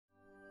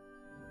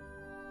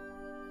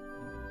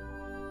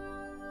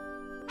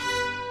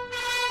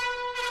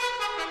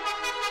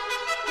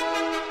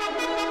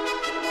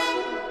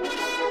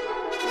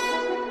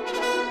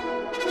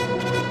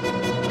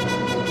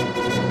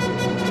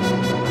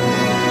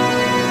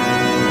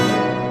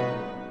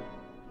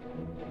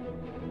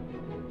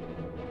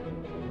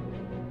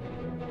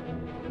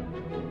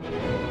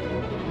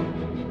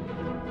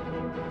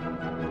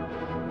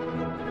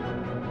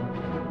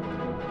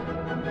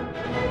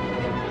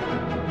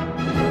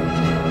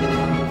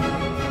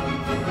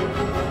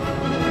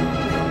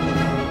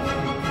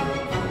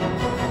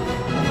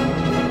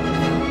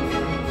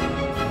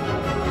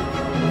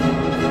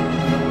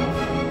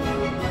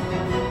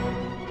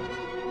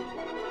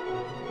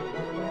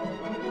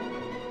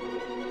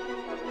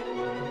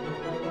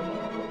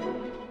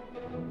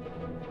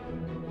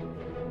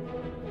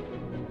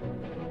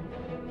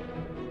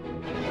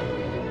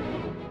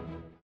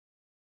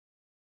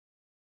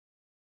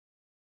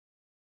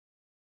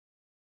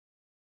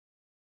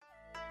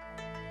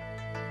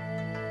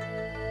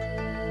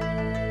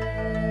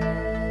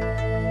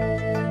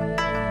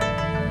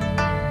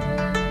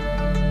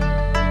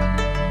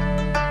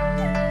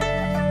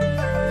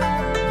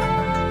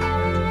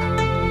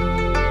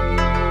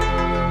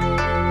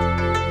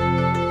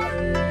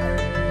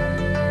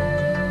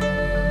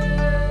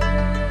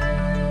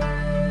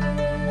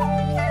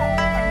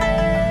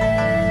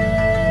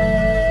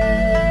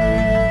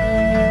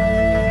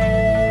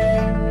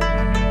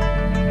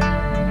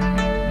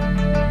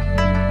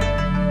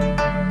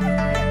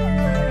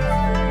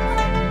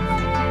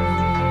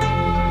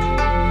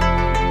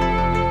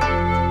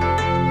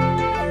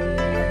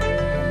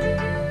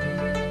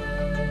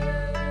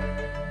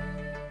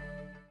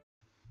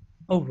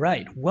All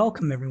right,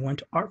 welcome everyone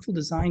to Artful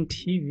Design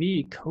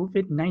TV,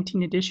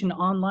 COVID-19 edition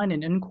online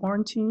and in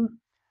quarantine.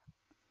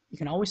 You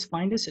can always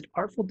find us at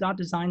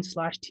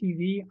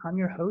artful.design/TV. I'm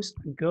your host,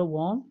 Go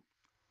Wong,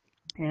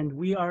 and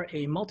we are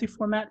a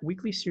multi-format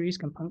weekly series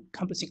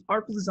encompassing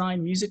artful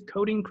design, music,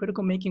 coding,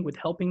 critical making with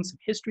helpings of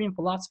history and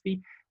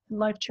philosophy, and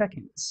life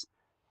check-ins.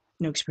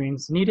 No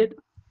experience needed.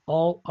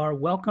 All are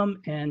welcome,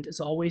 and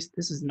as always,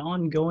 this is an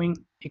ongoing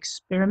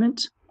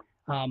experiment.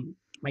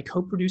 My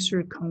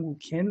co-producer, Kungwoo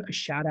Kim, a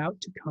shout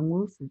out to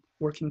Kungwoo for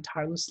working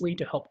tirelessly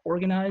to help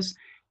organize,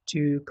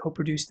 to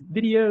co-produce the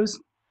videos,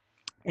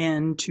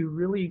 and to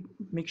really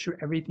make sure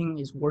everything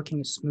is working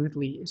as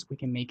smoothly as we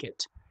can make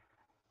it.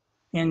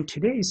 And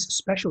today's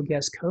special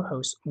guest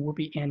co-host will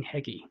be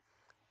Hege.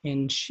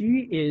 And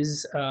she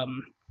is a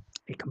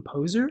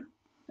composer,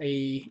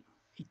 a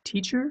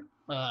teacher,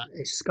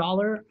 a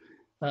scholar,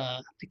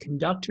 a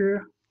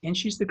conductor, and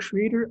she's the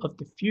creator of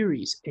The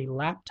Furies, a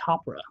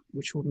Laptopera,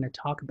 which we're going to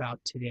talk about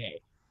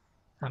today.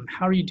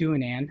 How are you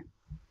doing, Anne?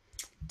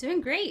 Doing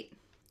great.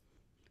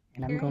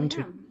 And Here I'm going I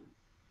to, am.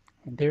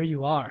 and there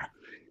you are.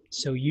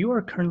 So you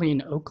are currently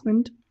in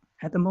Oakland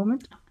at the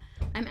moment?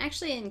 I'm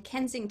actually in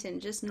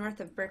Kensington, just north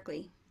of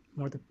Berkeley.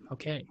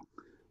 Okay.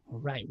 All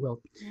right. Well,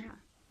 Yeah.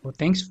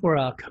 thanks for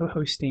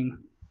co-hosting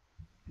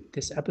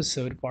this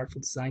episode of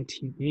Artful Design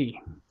TV.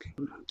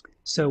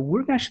 So we're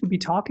going to actually be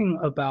talking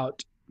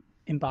about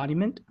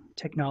embodiment,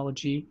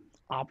 technology,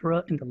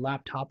 opera, and the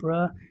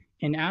Laptopera,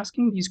 and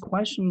asking these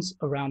questions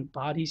around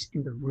bodies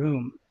in the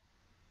room,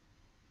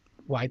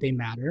 why they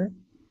matter,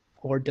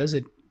 or does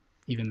it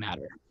even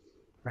matter,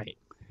 right?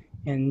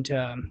 And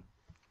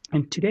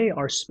today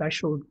our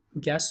special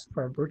guests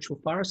for our virtual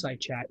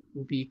fireside chat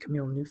will be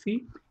Camille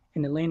Noufi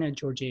and Elena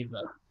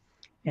Georgieva,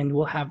 and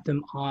we'll have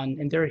them on,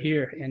 and they're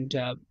here, and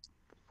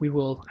we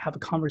will have a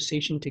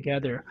conversation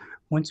together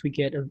once we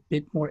get a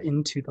bit more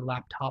into the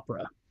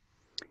Laptopera.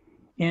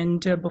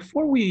 And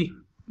before we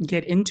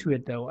get into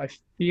it, though, I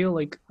feel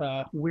like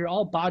we're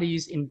all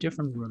bodies in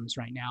different rooms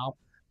right now.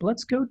 But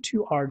let's go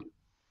to our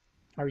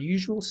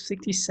usual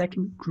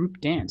 60-second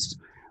group dance.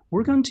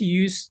 We're going to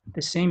use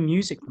the same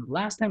music from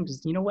last time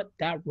because you know what?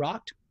 That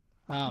rocked.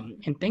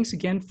 And thanks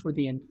again for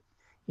the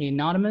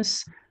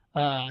anonymous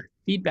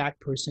feedback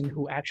person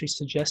who actually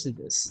suggested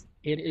this.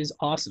 It is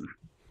awesome.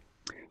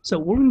 So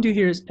what we're going to do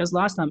here is, as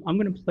last time, I'm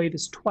going to play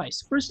this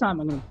twice. First time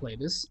I'm going to play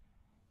this,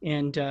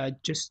 and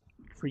just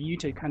for you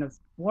to kind of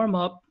warm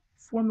up,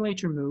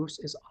 formulate your moves.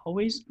 As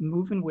always,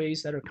 move in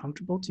ways that are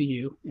comfortable to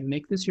you and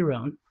make this your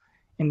own.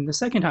 And the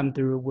second time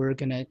through, we're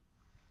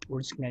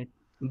just gonna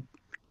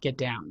get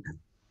down.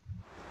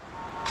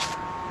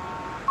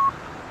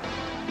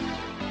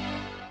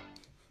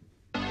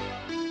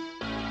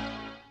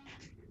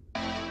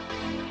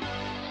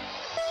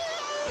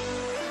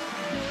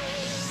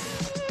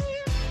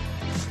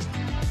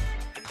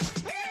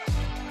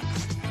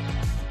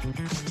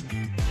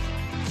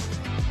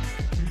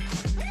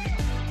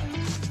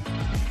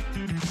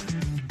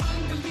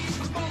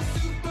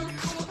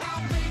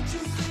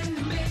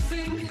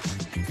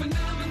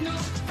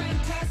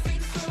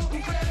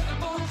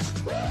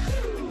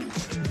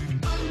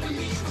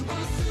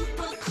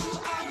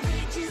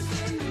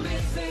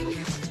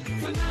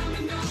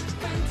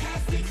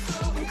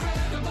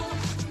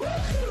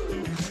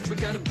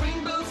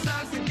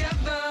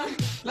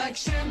 Like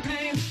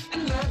champagne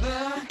and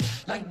leather,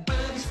 like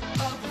birds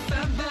of a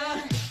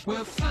feather,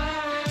 we'll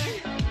fly.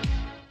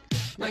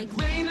 Like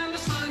rain on a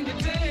Sunday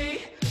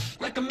day,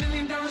 like $1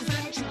 million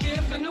that you're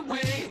giving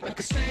away. Like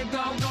a stray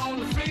dog on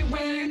the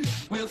freeway,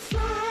 we'll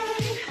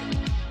fly.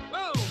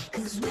 Whoa.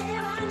 Cause we're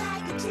all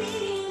like a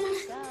team,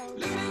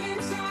 living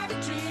inside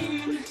a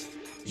dream.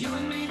 You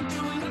and me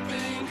doing the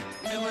thing,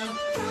 and we'll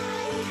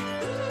fly.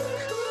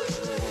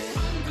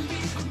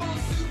 Unbelievable,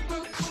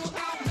 super cool,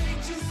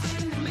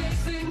 outrageous and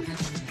amazing.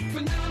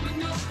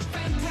 Phenomenal,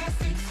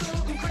 fantastic, so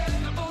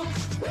incredible.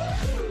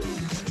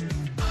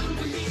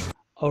 Unbelievable.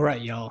 All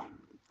right, y'all.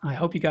 I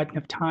hope you got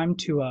enough time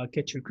to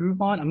get your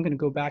groove on. I'm going to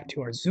go back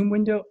to our Zoom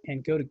window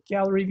and go to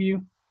gallery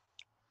view.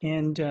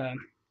 And I'm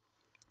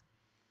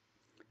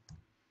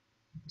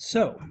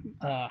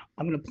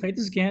going to play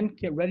this again.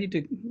 Get ready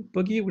to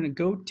boogie. We're going to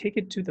go take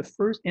it to the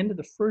first end of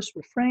the first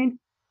refrain.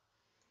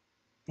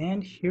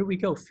 And here we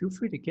go. Feel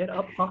free to get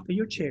up off of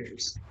your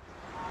chairs.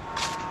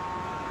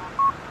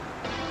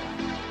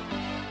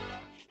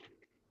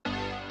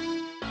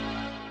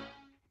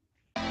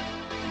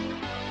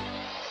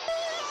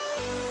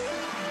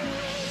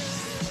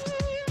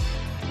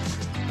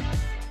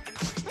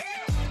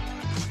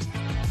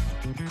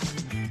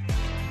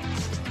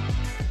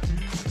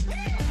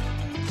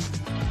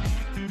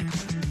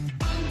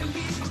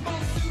 Unbelievable,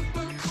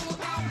 super cool,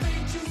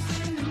 outrageous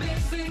and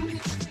amazing.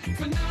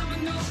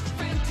 Phenomenal,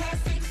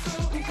 fantastic, so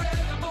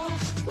incredible.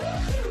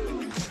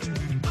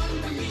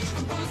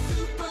 Unbelievable,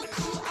 super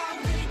cool,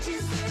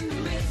 outrageous and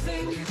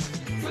amazing.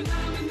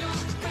 Phenomenal,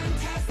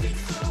 fantastic,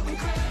 so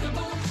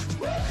incredible.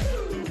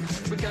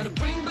 We gotta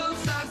bring both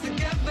sides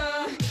together,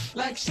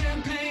 like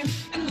champagne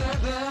and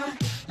leather,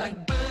 like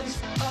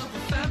birds of a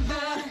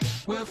feather.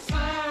 We'll fly.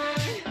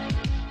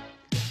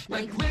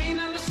 like rain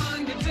on a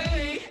Sunday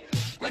day,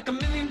 like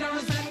 $1 million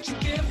that you're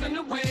giving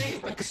away,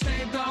 like a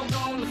stray dog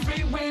on the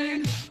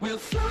freeway. We'll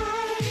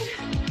fly,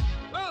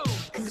 whoa,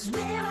 'cause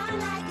we are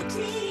like a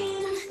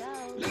team,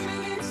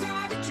 living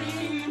inside a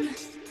dream.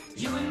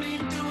 You and me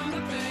doing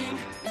the thing,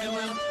 and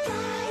we'll fly.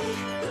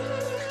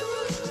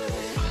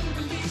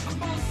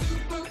 Unbelievable,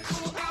 super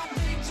cool,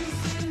 outrageous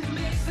and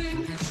amazing,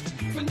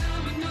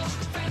 phenomenal,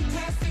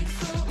 fantastic,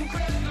 so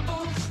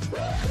incredible.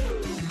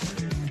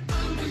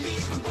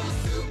 Unbelievable,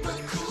 super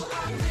cool,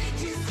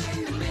 outrageous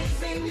and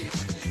amazing,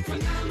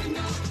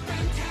 phenomenal,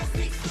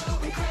 fantastic, so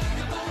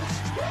incredible.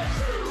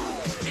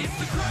 It's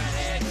the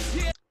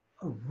credits.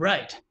 All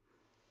right.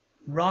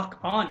 Rock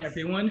on,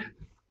 everyone.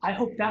 I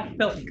hope that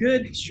felt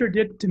good. Sure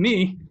did to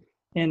me.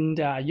 And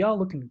y'all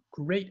looking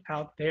great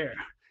out there.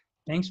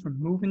 Thanks for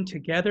moving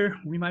together.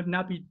 We might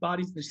not be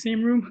bodies in the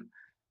same room,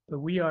 but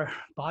we are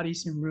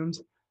bodies in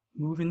rooms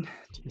moving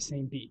to the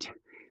same beat.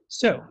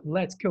 So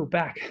let's go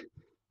back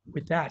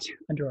with that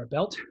under our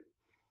belt.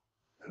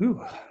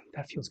 Whew,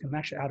 that feels good. I'm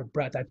actually out of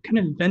breath. I've kind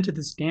of invented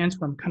this dance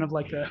where I'm kind of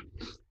like a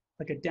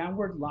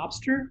downward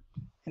lobster,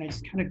 and I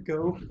just kind of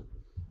go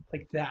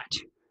like that.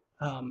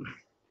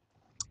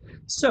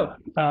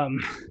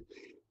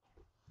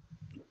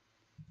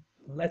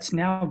 Let's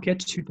now get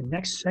to the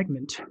next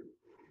segment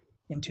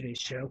in today's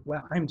show.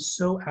 Wow, I'm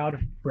so out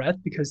of breath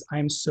because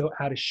I'm so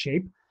out of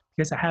shape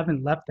because I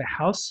haven't left the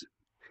house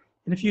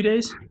in a few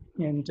days.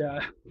 And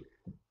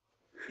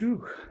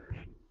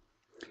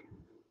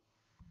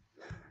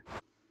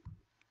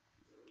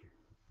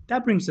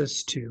that brings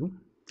us to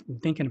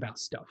thinking about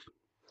stuff.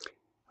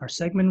 Our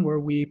segment where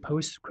we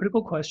post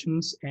critical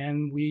questions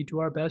and we do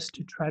our best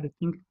to try to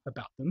think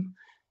about them.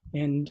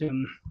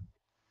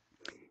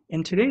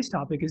 And today's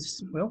topic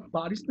is, well,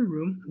 bodies in the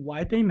room,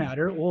 why they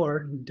matter,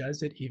 or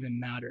does it even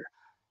matter?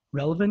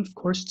 Relevant, of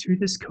course, to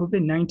this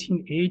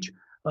COVID-19 age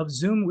of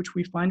Zoom, which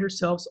we find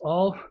ourselves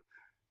all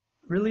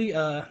really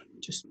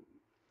just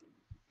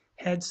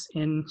heads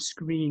in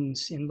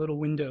screens, in little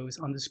windows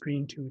on the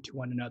screen to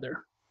one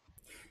another.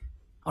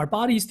 Our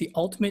body is the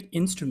ultimate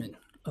instrument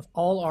of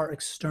all our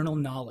external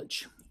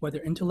knowledge, whether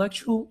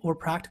intellectual or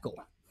practical.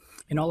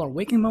 In all our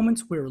waking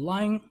moments, we're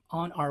relying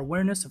on our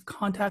awareness of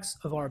contacts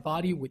of our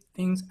body with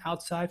things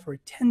outside for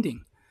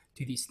attending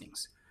to these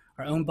things.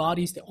 Our own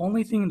body is the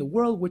only thing in the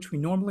world which we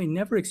normally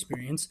never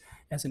experience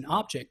as an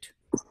object,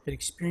 but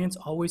experience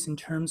always in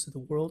terms of the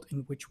world in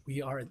which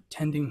we are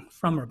attending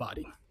from our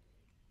body.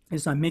 It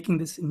is by making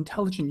this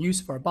intelligent use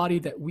of our body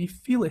that we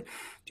feel it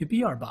to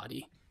be our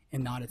body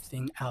and not a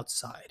thing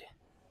outside.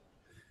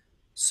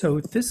 So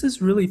this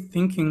is really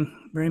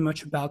thinking very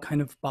much about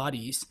kind of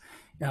bodies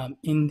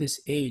in this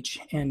age.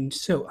 And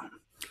so,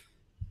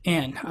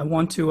 Anne, I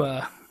want to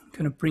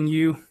kind of bring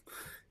you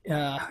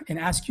and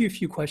ask you a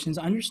few questions.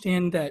 I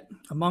understand that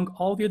among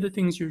all the other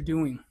things you're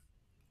doing,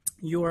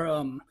 you're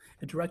a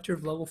director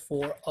of level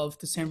 4 of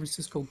the San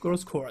Francisco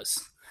Girls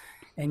Chorus,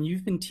 and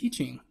you've been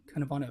teaching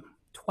kind of on a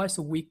twice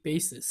a week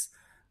basis,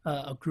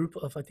 a group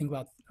of, I think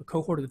about a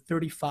cohort of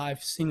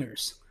 35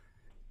 singers.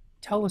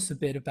 Tell us a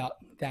bit about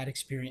that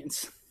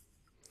experience.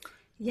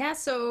 Yeah,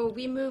 so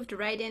we moved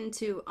right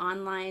into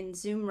online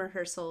Zoom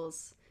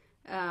rehearsals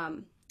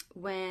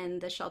when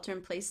the shelter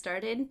in place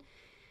started.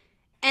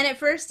 And at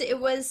first it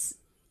was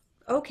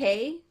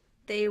okay.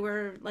 They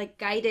were like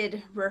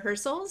guided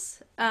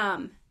rehearsals.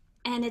 And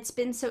it's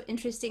been so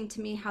interesting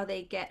to me how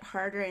they get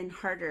harder and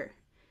harder.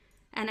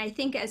 And I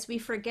think as we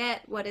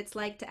forget what it's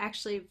like to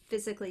actually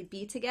physically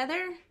be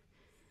together,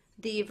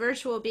 the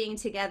virtual being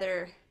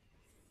together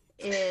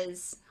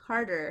is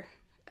harder.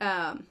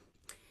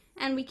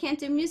 And we can't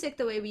do music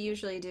the way we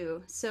usually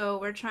do. So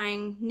we're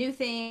trying new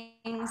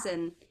things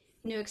and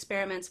new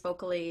experiments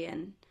vocally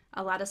and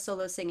a lot of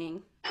solo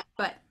singing.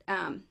 But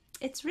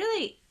it's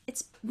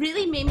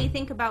really made me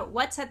think about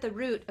what's at the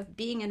root of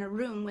being in a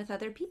room with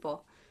other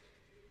people.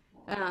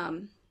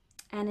 And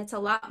it's a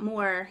lot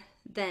more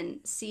than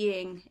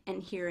seeing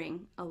and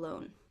hearing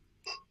alone.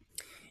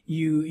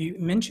 You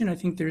mentioned, I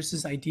think there's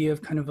this idea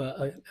of kind of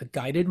a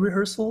guided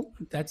rehearsal.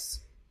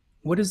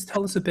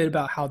 Tell us a bit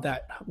about how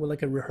that,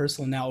 like a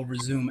rehearsal now over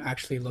Zoom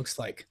actually looks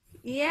like.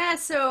 Yeah,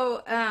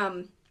 so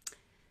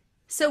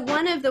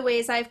one of the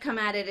ways I've come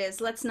at it is,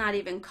 let's not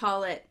even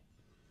call it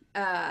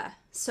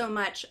so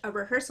much a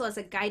rehearsal as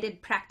a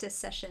guided practice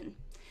session.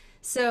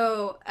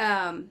 So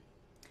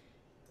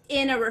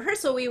in a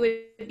rehearsal, we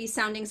would be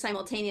sounding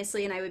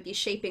simultaneously and I would be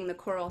shaping the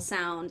choral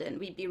sound and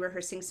we'd be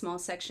rehearsing small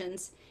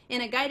sections.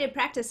 In a guided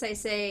practice, I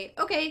say,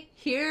 okay,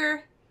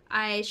 here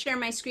I share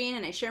my screen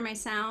and I share my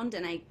sound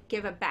and I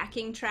give a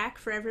backing track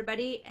for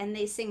everybody and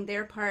they sing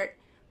their part,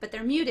 but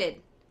they're muted.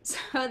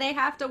 So they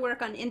have to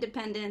work on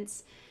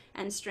independence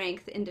and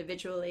strength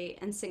individually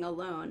and sing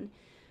alone.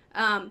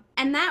 And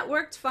that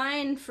worked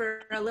fine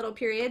for a little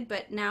period,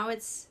 but now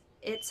it's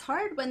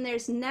hard when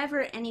there's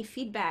never any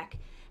feedback.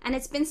 And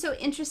it's been so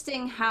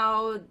interesting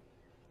how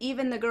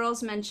even the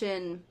girls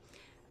mention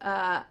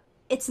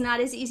it's not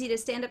as easy to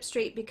stand up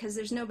straight because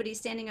there's nobody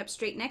standing up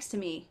straight next to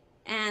me.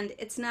 And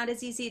it's not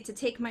as easy to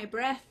take my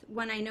breath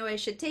when I know I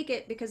should take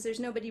it because there's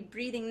nobody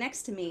breathing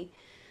next to me.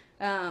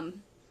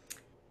 Um,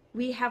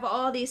 we have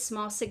all these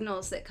small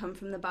signals that come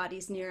from the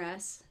bodies near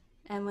us.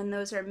 And when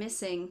those are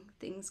missing,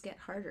 things get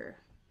harder.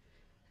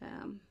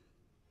 Um,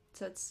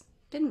 so it's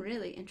been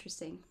really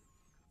interesting.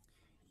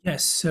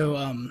 Yes. So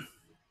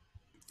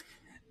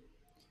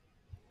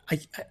I,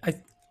 I,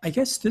 I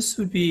guess this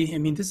would be, I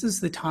mean, this is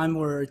the time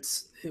where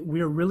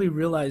we're really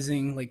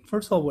realizing, like,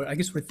 first of all, I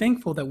guess we're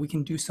thankful that we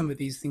can do some of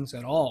these things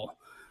at all.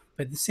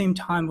 But at the same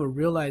time, we're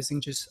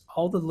realizing just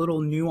all the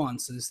little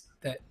nuances,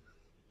 that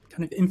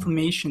kind of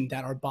information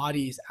that our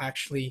body is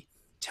actually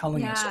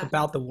telling us Yeah.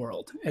 about the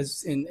world,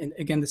 as in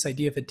again, this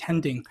idea of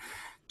attending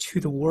to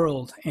the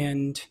world.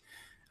 And,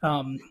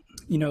 um,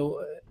 you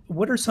know,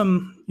 what are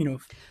some, Well,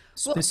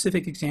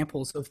 specific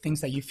examples of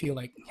things that you feel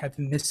like have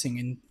been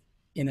missing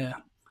in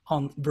a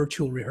on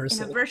virtual in a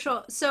rehearsal?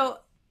 virtual, so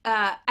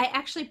I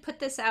actually put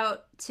this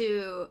out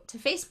to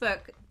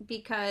Facebook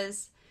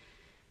because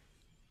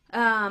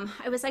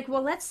I was like,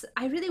 well,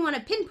 I really want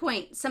to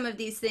pinpoint some of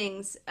these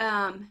things.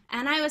 And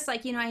I was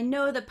like, I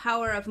know the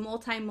power of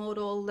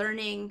multimodal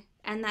learning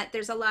and that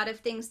there's a lot of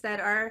things that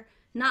are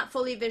not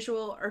fully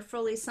visual or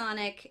fully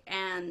sonic.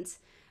 And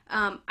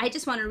I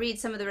just want to read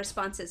some of the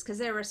responses because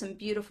there were some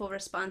beautiful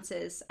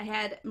responses. I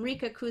had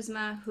Marika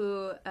Kuzma,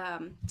 who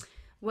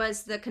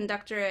was the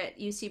conductor at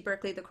UC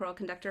Berkeley, the choral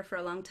conductor for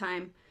a long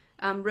time,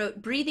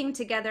 wrote, breathing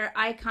together,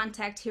 eye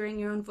contact, hearing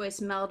your own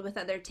voice meld with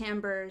other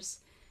timbres.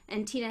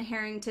 And Tina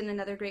Harrington,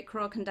 another great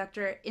choral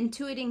conductor,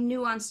 intuiting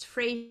nuanced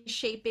phrase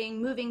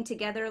shaping, moving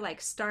together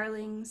like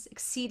starlings,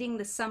 exceeding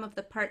the sum of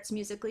the parts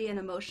musically and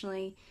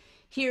emotionally,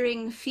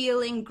 hearing,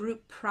 feeling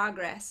group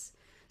progress.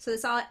 So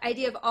this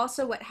idea of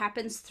also what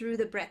happens through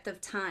the breadth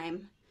of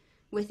time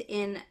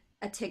within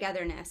a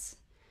togetherness.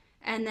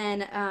 And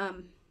then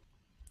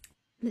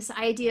this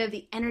idea of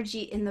the energy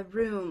in the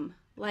room,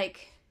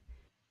 like,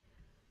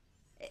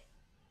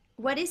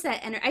 what is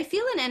that energy? I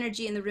feel an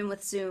energy in the room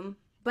with Zoom,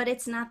 but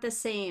it's not the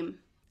same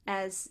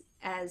as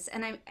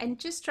and I'm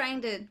just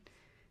trying to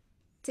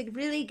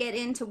really get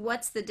into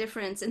what's the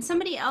difference. And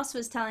somebody else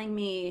was telling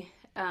me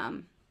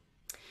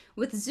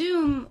with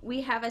Zoom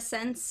we have a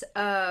sense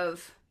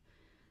of,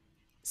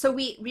 so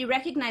we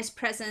recognize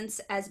presence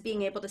as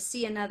being able to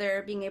see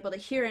another, being able to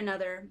hear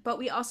another, but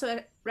we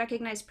also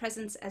recognize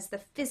presence as the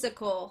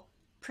physical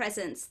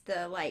presence,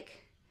 the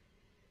like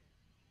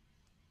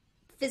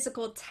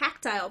physical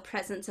tactile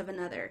presence of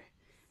another.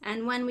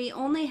 And when we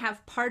only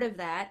have part of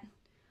that,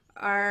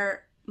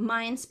 our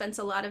mind spends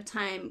a lot of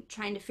time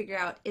trying to figure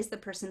out, is the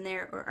person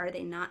there or are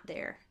they not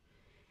there?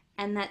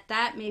 And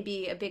that may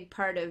be a big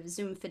part of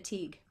Zoom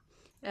fatigue.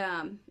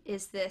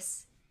 Is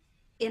this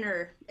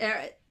inner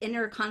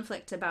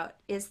conflict about,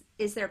 is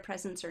there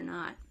presence or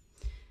not?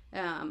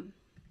 Um,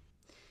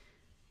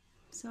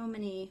 so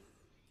many,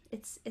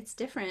 it's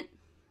different.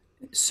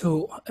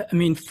 So, I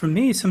mean, for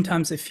me,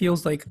 sometimes it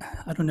feels like,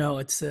 I don't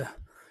know,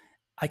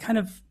 I kind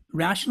of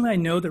rationally, I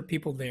know there are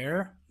people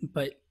there,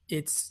 but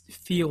it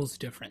feels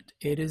different.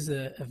 It is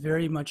a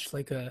very much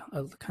like a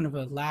kind of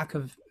a lack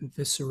of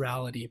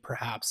viscerality,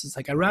 perhaps. It's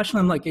like I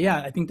rationally, I'm like,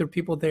 yeah, I think there are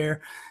people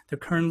there. They're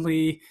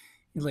currently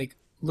like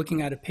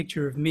looking at a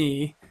picture of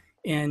me,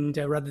 and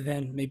rather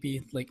than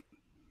maybe like,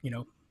 you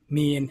know,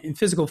 me in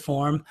physical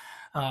form.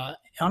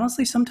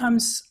 Honestly,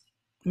 sometimes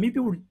maybe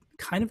we're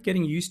kind of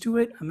getting used to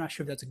it. I'm not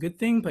sure if that's a good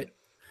thing, but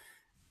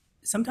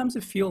sometimes I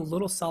feel a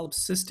little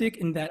solipsistic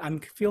in that I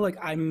feel like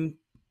I'm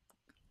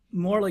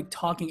more like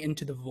talking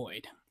into the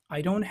void.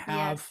 I don't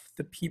have Yes.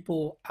 the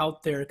people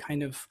out there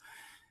kind of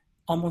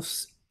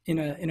almost in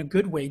a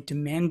good way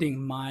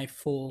demanding my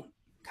full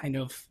kind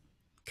of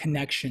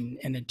connection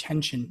and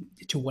attention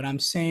to what I'm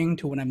saying,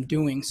 to what I'm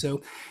doing.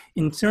 So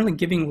in certainly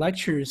giving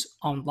lectures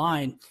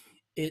online,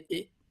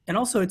 it and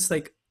also it's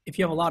like if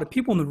you have a lot of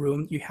people in the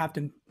room, you have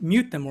to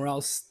mute them or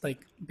else like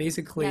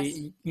basically Yes.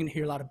 you can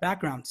hear a lot of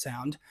background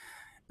sound,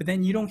 but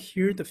then you don't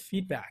hear the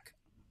feedback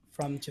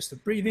from just the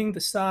breathing, the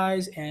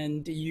sighs,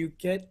 and you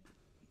get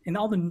and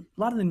a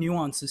lot of the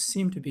nuances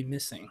seem to be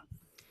missing.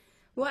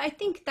 Well, I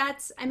think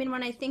I mean,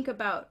 when I think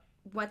about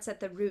what's at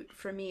the root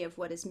for me of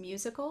what is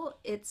musical,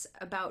 it's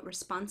about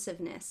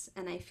responsiveness.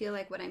 And I feel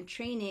like what I'm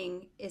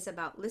training is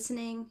about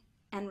listening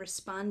and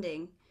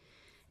responding.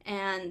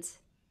 And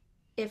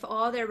if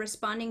all they're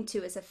responding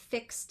to is a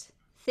fixed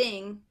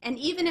thing, and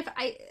even if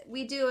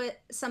we do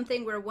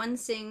something where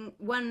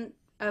one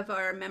of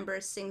our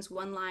members sings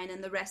one line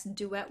and the rest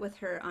duet with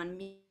her on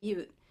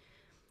mute,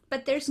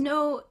 but there's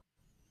no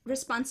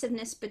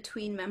responsiveness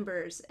between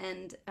members,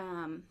 and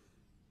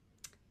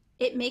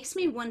it makes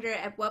me wonder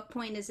at what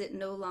point is it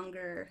no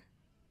longer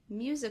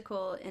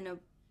musical in a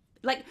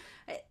like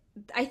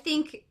I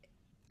think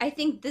I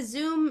think the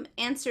Zoom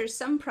answers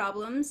some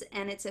problems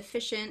and it's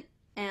efficient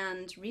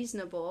and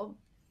reasonable,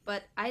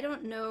 but I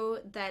don't know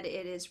that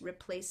it is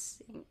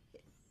replacing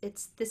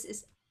it's this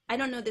is I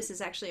don't know this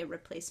is actually a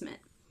replacement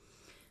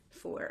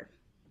for,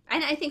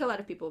 and I think a lot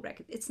of people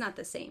it's not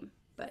the same,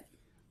 but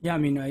Yeah, I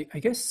mean, I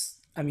guess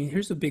I mean,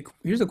 here's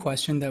a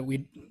question that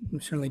we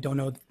certainly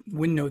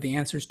wouldn't know the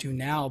answers to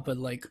now, but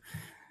like,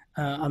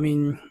 I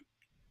mean,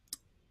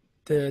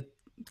 the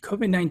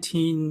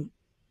COVID-19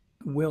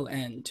 will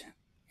end.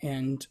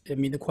 And I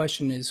mean, the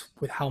question is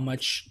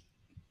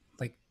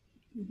like,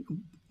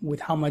 with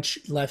how much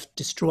left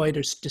destroyed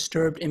or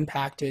disturbed,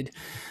 impacted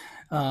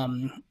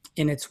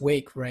in its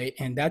wake, right?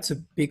 And that's a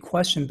big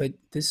question, but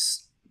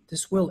this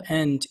will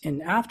end.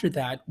 And after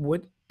that,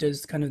 what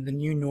does kind of the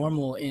new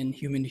normal in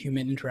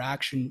human-to-human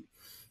interaction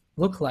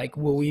look like?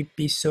 Will we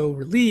be so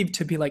relieved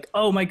to be like,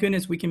 oh my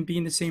goodness, we can be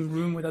in the same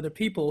room with other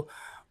people?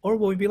 Or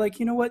will we be like,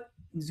 you know what,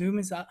 Zoom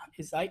is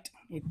like,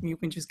 you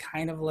can just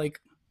kind of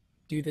like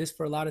do this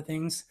for a lot of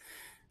things.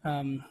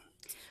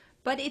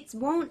 But it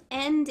won't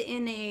end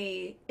in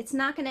a. It's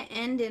not going to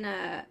end in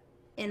a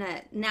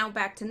now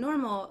back to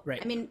normal.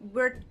 Right. I mean,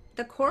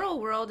 the choral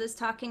world is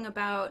talking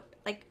about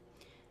like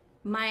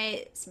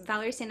my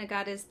Valerie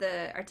Saint-Agathe is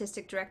the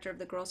artistic director of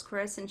the girls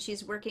chorus, and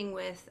she's working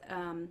with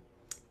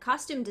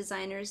costume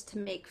designers to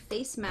make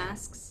face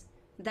masks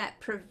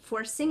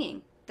for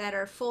singing that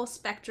are full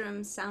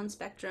spectrum sound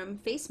spectrum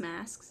face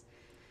masks.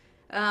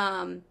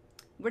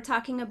 We're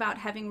talking about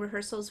having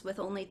rehearsals with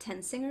only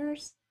 10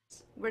 singers.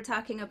 We're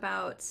talking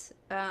about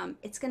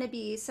it's going to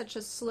be such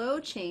a slow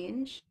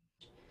change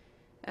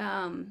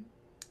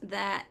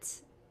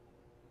that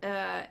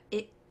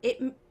it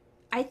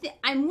I think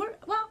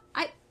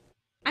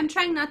I'm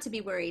trying not to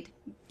be worried.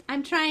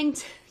 I'm trying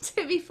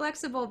to be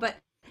flexible, but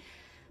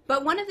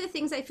one of the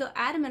things I feel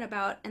adamant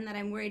about and that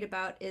I'm worried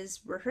about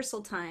is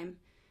rehearsal time,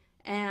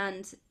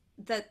 and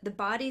that the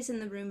bodies in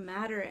the room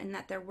matter and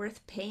that they're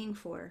worth paying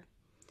for.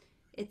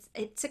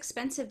 It's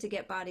expensive to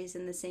get bodies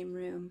in the same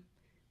room,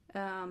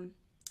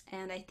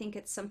 and I think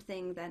it's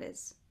something that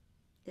is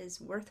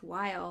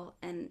worthwhile,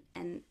 and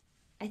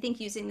I think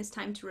using this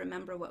time to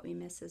remember what we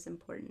miss is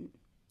important.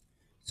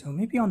 So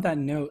maybe on that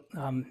note,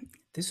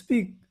 this would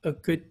be a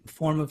good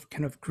form of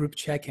kind of group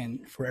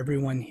check-in for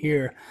everyone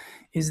here,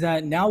 is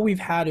that now we've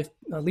had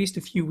at least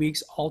a few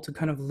weeks all to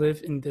kind of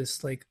live in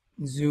this like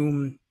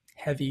Zoom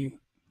heavy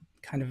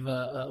kind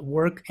of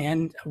work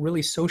and a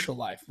really social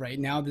life. Right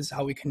now, this is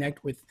how we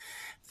connect with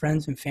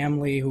friends and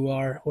family who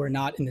are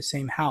not in the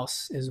same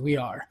house as we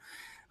are.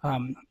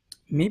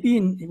 Maybe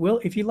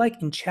if you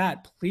like in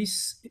chat,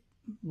 please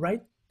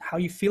write how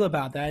you feel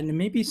about that, and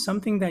maybe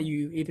something that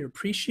you either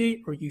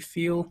appreciate or you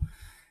feel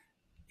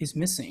is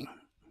missing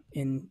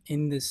in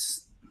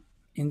this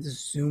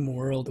Zoom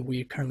world that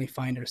we currently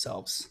find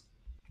ourselves.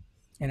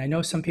 And I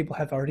know some people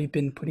have already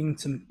been putting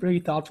some very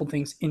thoughtful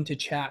things into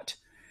chat.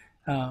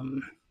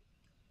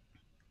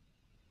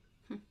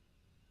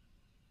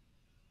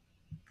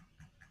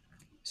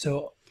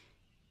 So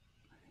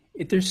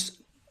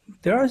there's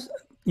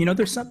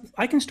some,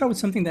 I can start with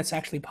something that's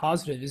actually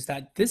positive, is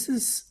that this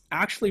has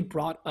actually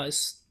brought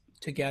us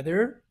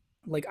together.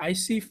 Like, I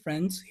see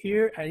friends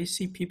here, I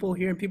see people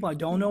here, and people I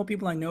don't know,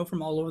 people I know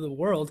from all over the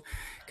world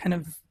kind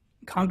of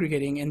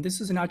congregating. And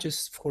this is not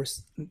just, of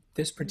course,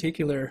 this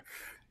particular,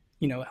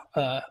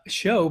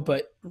 show,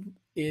 but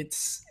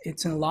it's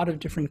in a lot of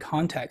different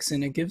contexts,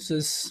 and it gives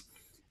us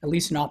at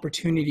least an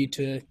opportunity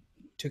to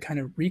kind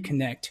of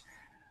reconnect.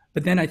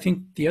 But then I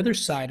think the other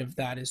side of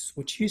that is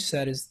what you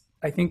said, is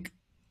I think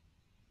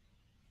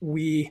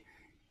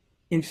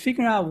in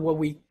figuring out what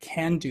we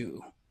can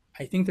do,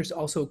 I think there's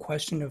also a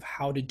question of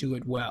how to do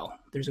it well.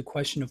 There's a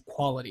question of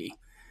quality.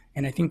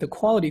 And I think the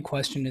quality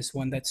question is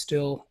one that's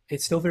still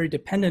very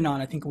dependent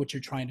on, I think, what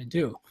you're trying to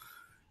do.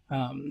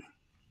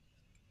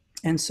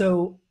 And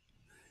so,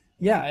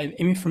 yeah, I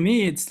mean, for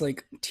me, it's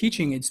like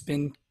teaching, it's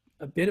been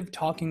a bit of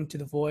talking to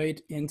the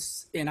void. And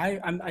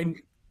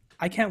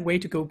I can't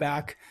wait to go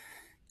back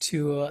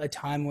to a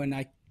time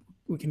when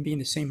we can be in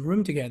the same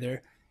room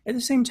together. At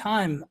the same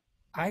time,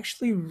 I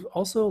actually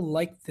also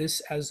like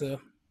this as a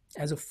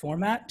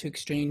format to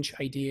exchange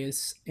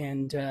ideas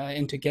and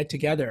to get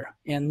together.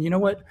 And you know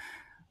what?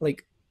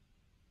 Like,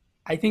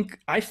 I think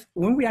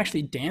when we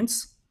actually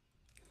dance,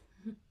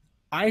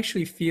 I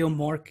actually feel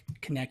more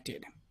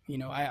connected.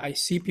 I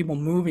see people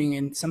moving,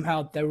 and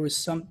somehow there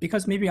was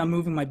because maybe I'm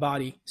moving my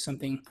body,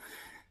 something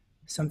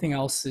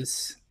else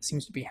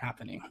seems to be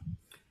happening.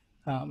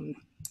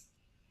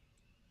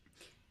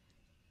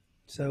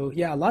 So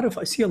yeah,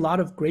 I see a lot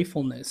of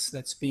gratefulness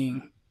that's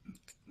being,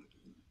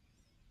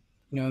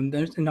 and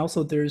there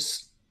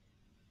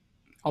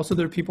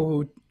are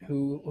people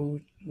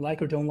who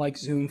like or don't like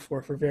Zoom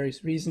for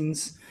various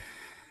reasons.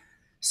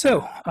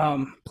 So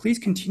please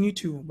continue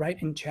to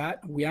write in chat.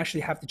 We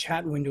actually have the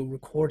chat window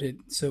recorded,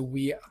 so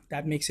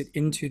that makes it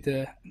into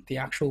the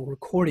actual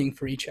recording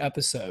for each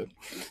episode.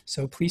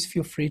 So please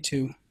feel free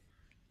to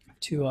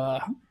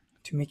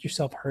make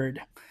yourself heard.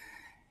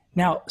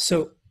 Now,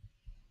 so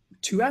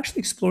to actually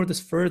explore this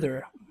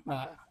further,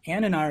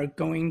 Anne and I are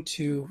going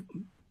to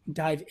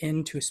dive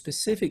into a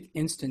specific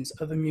instance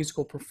of a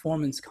musical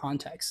performance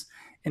context,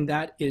 and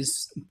that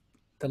is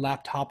the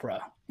Laptopera.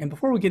 And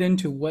before we get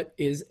into what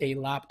is a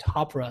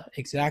Laptopera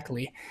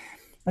exactly,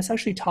 let's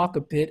actually talk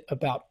a bit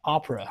about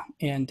opera.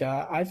 And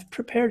I've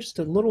prepared just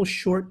a little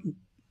short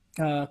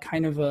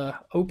kind of a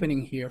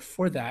opening here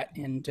for that,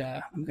 and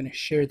I'm going to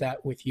share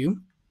that with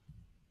you.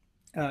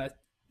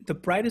 The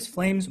brightest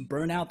flames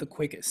burn out the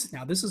quickest.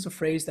 Now, this is a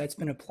phrase that's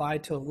been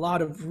applied to a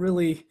lot of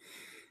really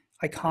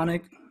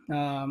iconic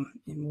and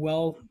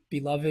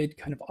well-beloved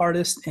kind of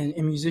artists and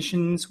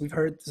musicians. We've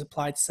heard this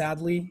applied,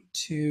 sadly,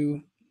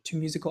 to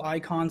musical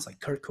icons like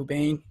Kurt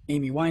Cobain,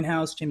 Amy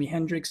Winehouse, Jimi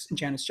Hendrix,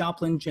 Janis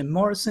Joplin, Jim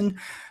Morrison,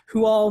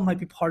 who all might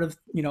be part of,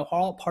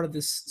 all part of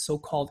this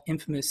so-called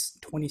infamous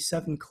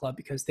 27 Club,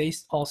 because they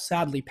all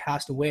sadly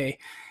passed away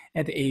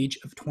at the age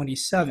of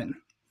 27.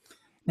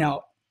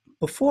 Now,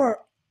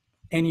 before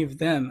any of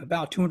them,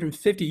 about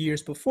 250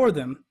 years before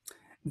them,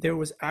 there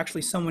was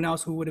actually someone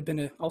else who would have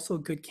been also a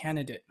good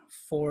candidate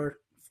for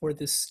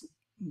this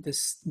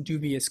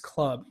dubious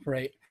club,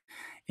 right?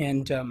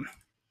 And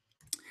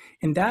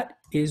that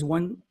is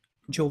one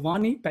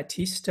Giovanni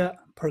Battista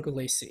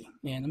Pergolesi.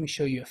 And let me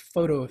show you a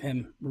photo of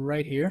him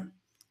right here.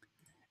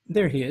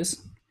 There he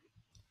is.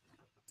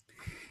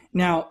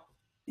 Now,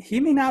 he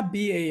may not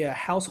be a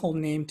household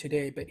name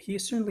today, but he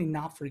is certainly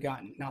not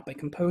forgotten, not by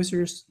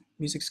composers,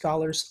 music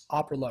scholars,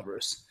 opera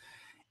lovers.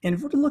 And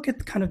if we're to look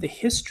at kind of the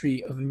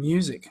history of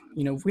music,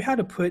 if we had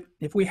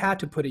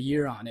to put a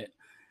year on it,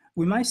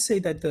 we might say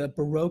that the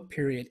Baroque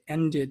period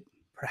ended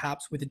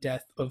perhaps with the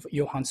death of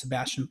Johann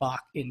Sebastian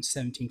Bach in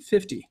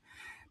 1750.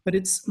 But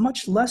it's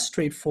much less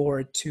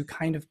straightforward to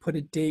kind of put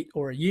a date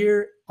or a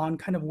year on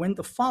kind of when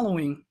the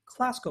following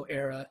classical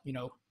era,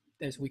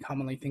 as we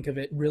commonly think of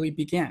it, really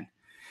began.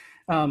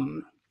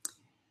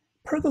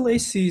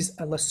 Pergolesi's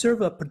La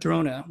Serva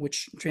Padrona,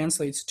 which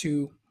translates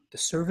to the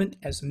servant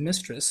as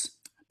mistress,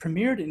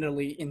 premiered in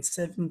Italy in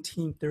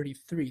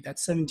 1733.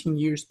 That's 17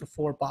 years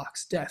before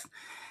Bach's death.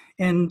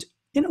 And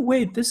in a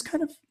way, this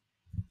kind of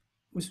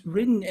was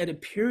written at a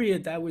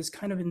period that was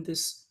kind of in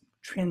this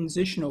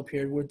transitional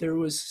period where there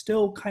was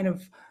still kind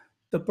of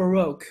the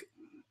Baroque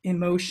in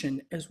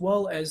motion, as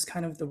well as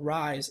kind of the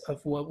rise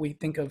of what we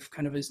think of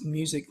kind of as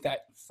music that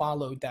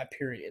followed that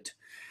period.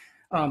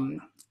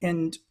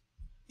 And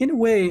in a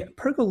way,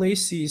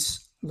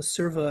 Pergolesi's La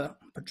Serva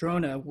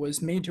Padrona was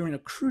made during a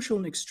crucial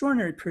and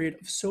extraordinary period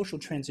of social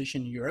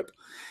transition in Europe.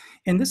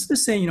 And this is to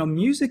say,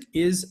 music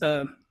is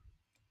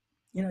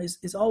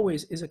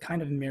always a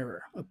kind of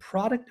mirror, a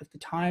product of the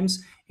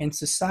times and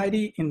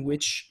society in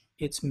which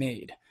it's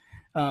made.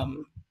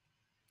 In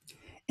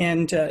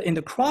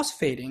the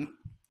crossfading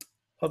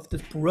of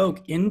the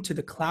Baroque into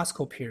the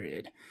classical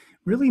period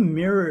really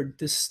mirrored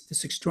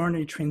this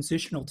extraordinary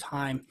transitional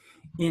time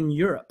in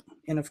Europe.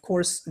 And of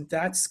course,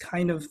 that's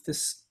kind of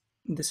this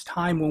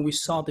time when we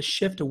saw the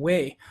shift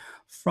away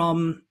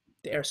from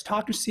the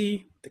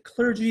aristocracy, the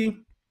clergy,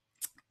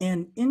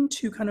 and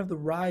into kind of the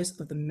rise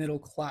of the middle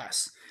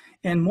class.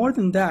 And more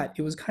than that,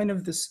 it was kind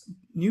of this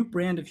new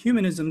brand of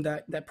humanism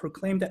that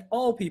proclaimed that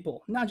all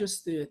people, not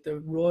just the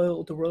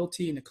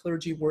royalty and the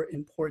clergy, were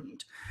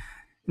important.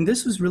 And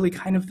this was really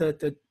kind of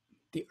the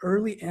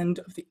early end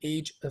of the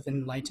Age of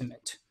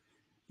Enlightenment.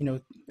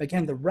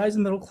 Again, the rise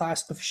in the middle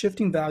class of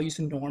shifting values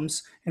and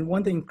norms, and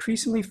one that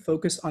increasingly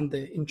focused on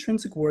the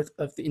intrinsic worth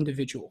of the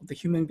individual, the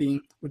human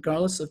being,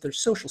 regardless of their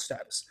social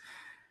status.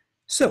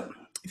 So,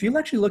 if you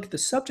actually look at the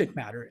subject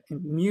matter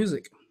in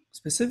music,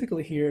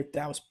 specifically here,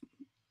 that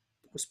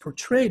was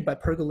portrayed by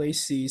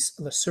Pergolesi's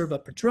La Serva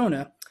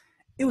Padrona,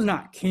 it was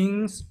not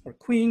kings or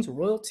queens or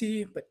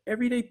royalty, but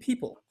everyday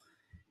people.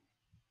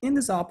 In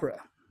this opera,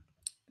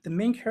 the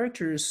main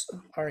characters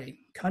are a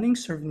cunning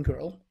servant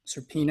girl,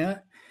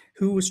 Serpina,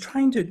 who was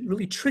trying to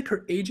really trick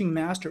her aging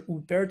master,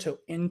 Uberto,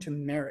 into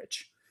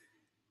marriage.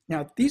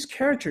 Now, these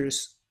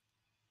characters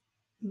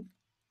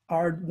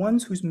are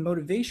ones whose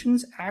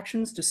motivations,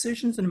 actions,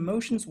 decisions, and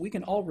emotions we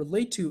can all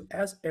relate to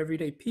as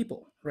everyday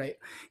people, right?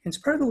 And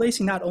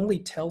Pergolesi not only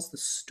tells the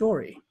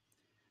story,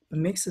 but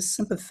makes us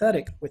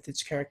sympathetic with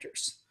its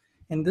characters.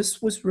 And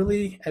this was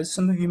really, as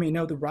some of you may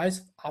know, the rise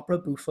of opera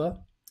buffa,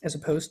 as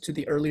opposed to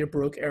the earlier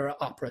Baroque era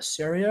opera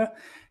seria.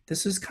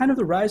 This is kind of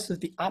the rise of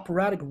the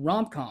operatic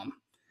rom-com,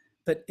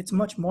 but it's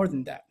much more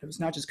than that. It was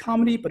not just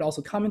comedy, but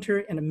also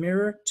commentary and a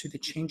mirror to the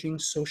changing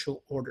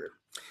social order.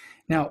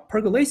 Now,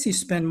 Pergolesi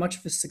spent much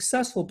of his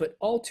successful but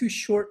all too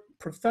short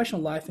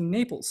professional life in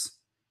Naples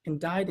and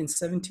died in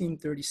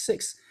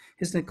 1736.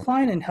 His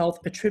decline in health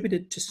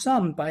attributed to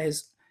some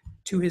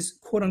to his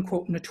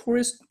quote-unquote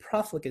notorious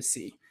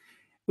profligacy,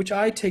 which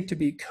I take to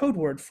be code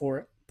word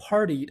for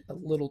partied a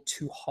little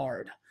too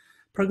hard.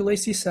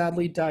 Pergolesi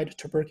sadly died of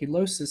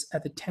tuberculosis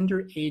at the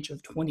tender age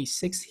of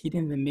 26. He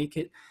didn't even make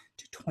it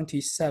to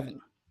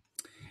 27.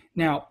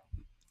 Now,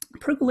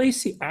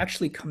 Pergolesi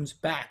actually comes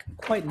back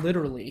quite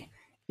literally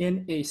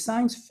in a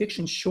science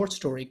fiction short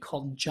story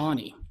called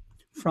Johnny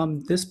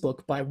from this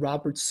book by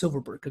Robert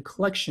Silverberg, a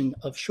collection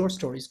of short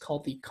stories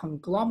called The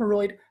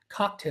Conglomeroid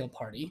Cocktail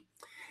Party.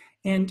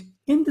 And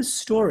in this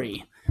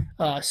story,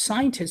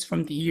 scientists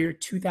from the year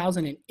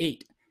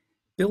 2008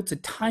 built a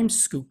time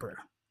scooper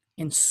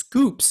and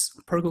scoops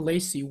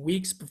Pergolesi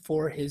weeks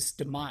before his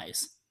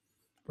demise,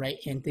 right?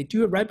 And they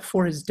do it right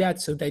before his death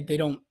so that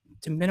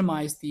to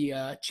minimize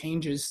the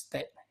changes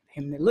that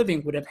him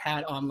living would have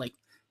had on like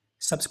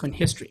subsequent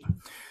history.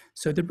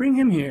 So they bring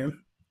him here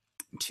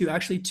to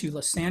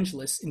Los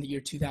Angeles in the year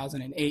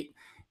 2008.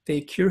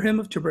 They cure him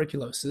of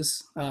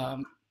tuberculosis,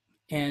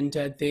 and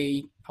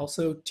they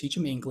also teach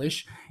him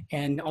English,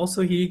 and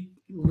also he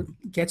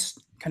gets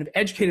kind of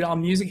educated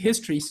on music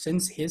history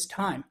since his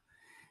time.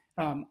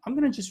 I'm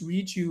going to just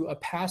read you a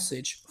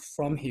passage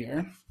from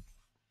here,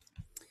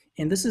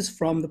 and this is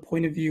from the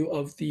point of view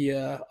of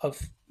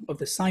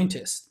the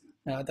scientist.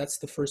 That's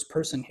the first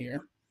person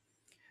here.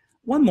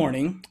 One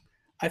morning,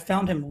 I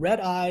found him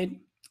red-eyed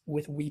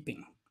with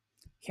weeping.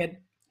 He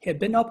had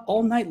been up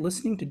all night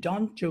listening to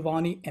Don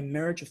Giovanni and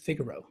Marriage of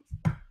Figaro.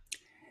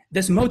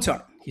 This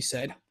Mozart, he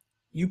said,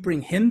 you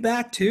bring him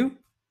back too?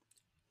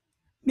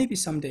 Maybe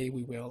someday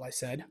we will, I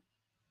said.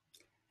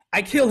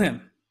 I kill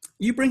him.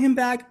 You bring him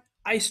back,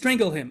 I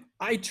strangle him.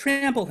 I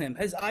trample him.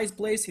 His eyes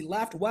blazed. He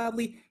laughed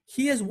wildly.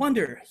 He is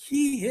wonder.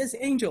 He is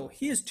angel.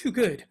 He is too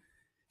good.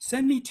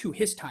 Send me to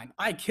his time.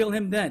 I kill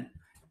him then.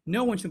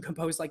 No one should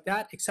compose like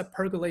that except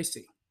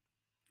Pergolesi.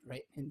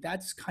 Right? And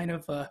that's kind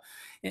of,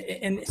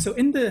 and so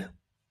in the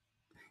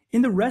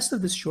rest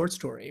of this short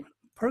story,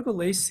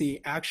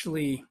 Pergolesi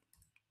actually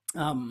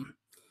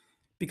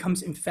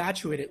becomes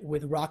infatuated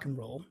with rock and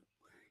roll.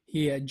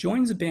 He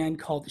joins a band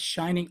called the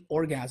Shining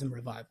Orgasm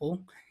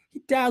Revival.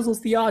 He dazzles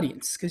the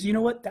audience because you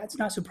know what? That's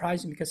not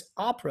surprising because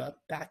opera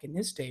back in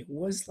this day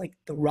was like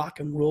the rock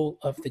and roll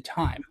of the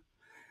time.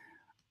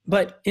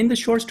 But in the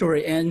short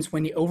story ends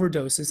when he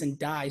overdoses and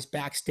dies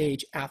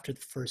backstage after the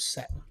first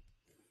set,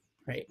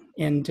 right?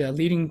 And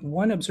leading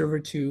one observer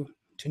to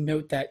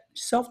note that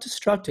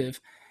self-destructive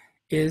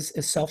is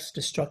as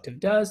self-destructive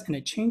does, and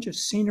a change of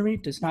scenery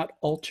does not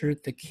alter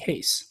the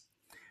case.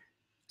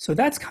 So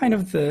that's kind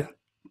of the,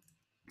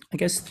 I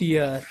guess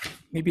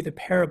maybe the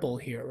parable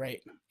here,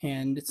 right?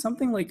 And it's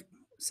something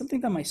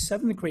that my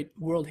 7th grade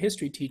world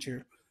history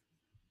teacher,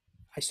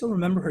 I still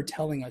remember her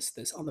telling us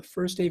this on the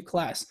first day of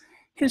class.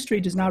 History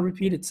does not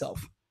repeat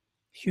itself.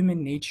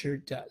 Human nature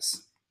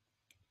does.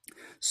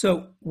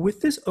 So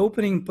with this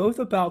opening, both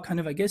about kind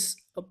of, I guess,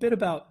 a little bit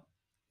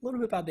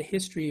about the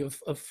history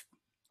of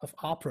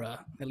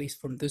opera, at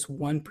least from this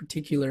one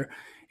particular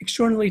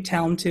extraordinarily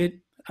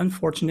talented,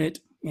 unfortunate,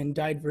 and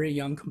died very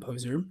young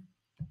composer,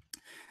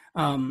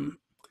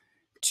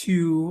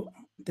 to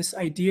this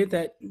idea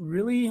that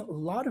really a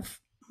lot of,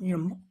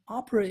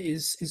 opera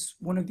is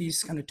one of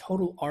these kind of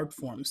total art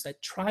forms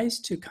that tries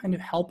to kind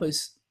of help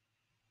us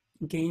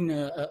gain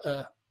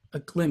a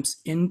glimpse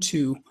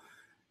into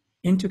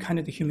kind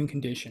of the human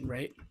condition,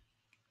 right?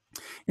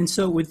 And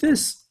so with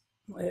this,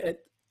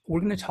 we're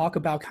going to talk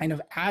about kind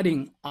of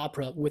adding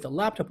opera with a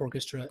laptop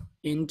orchestra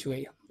into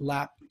a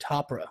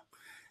Laptopera.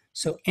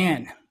 So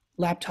Anne,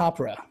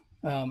 Laptopera.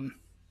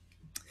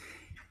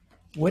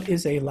 What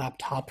is a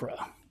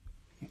Laptopera?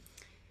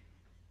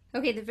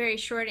 Okay, the very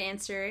short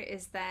answer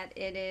is that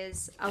it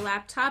is a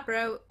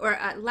Laptopera or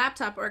a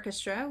laptop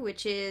orchestra,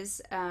 which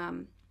is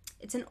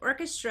it's an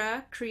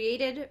orchestra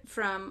created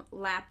from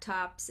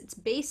laptops. It's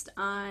based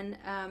on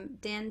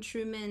Dan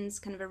Truman's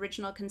kind of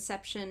original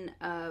conception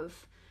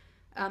of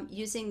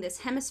using this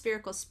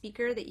hemispherical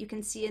speaker that you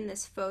can see in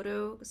this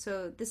photo.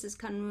 So this is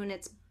Kanmun.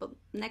 It's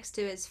next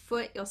to his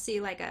foot. You'll see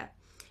like a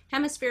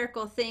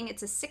hemispherical thing.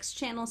 It's a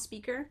 6-channel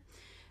speaker.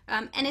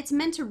 And it's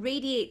meant to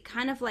radiate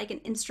kind of like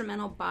an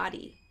instrumental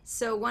body.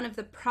 So one of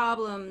the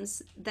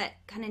problems that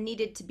kind of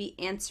needed to be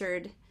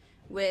answered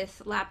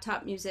with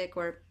laptop music,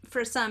 or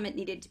for some it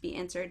needed to be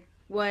answered,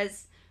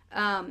 was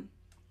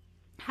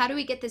how do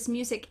we get this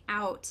music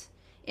out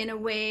in a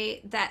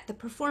way that the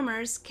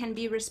performers can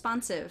be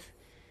responsive?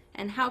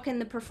 And how can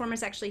the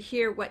performers actually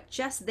hear what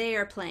just they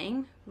are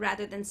playing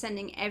rather than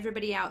sending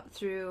everybody out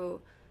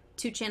through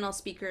 2-channel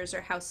speakers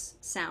or house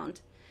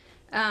sound?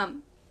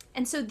 And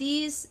so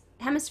these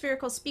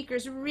hemispherical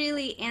speakers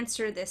really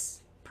answer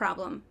this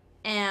problem,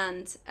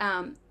 and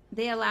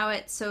they allow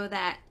it so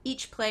that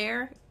each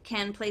player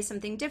can play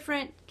something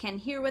different, can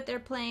hear what they're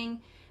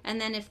playing,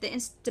 and then if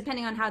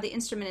depending on how the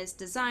instrument is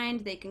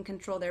designed, they can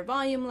control their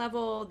volume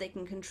level, they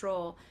can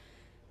control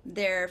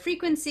their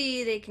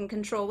frequency, they can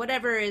control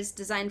whatever is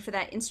designed for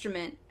that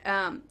instrument.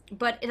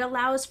 But it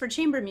allows for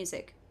chamber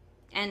music,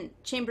 and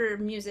chamber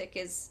music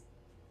is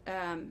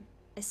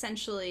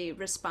essentially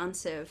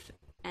responsive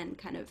and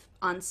kind of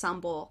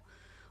ensemble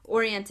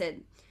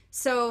oriented.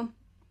 So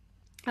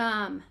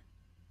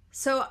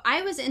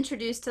I was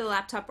introduced to the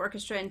laptop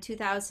orchestra in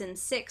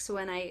 2006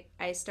 when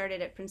I started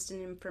at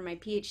Princeton for my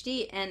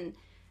PhD, and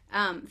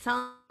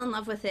fell in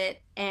love with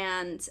it.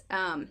 And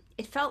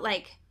it felt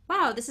like,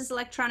 wow, this is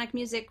electronic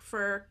music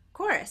for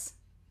chorus.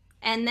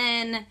 And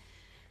then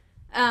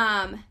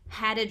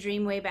had a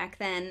dream way back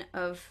then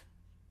of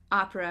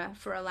opera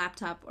for a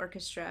laptop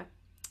orchestra.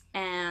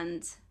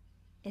 And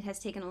it has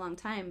taken a long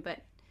time, but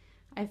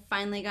I've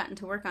finally gotten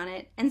to work on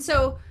it. And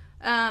so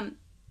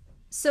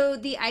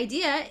the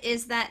idea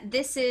is that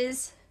this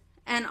is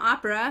an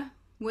opera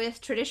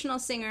with traditional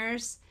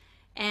singers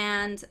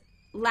and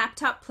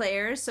laptop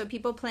players, so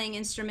people playing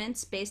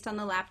instruments based on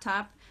the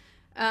laptop,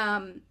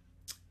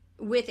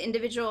 with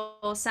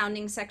individual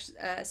sounding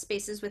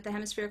spaces with the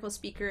hemispherical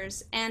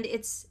speakers, and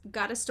it's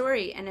got a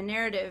story and a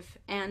narrative,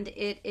 and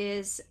it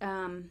is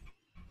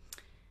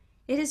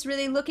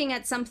really looking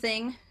at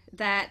something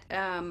that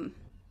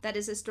that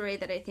is a story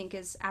that I think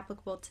is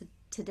applicable to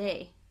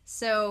today.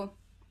 So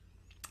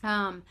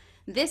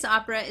this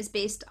opera is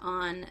based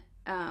on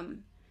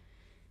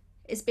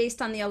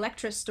the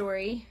Electra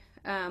story,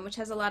 which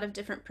has a lot of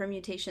different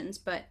permutations.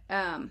 But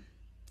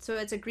so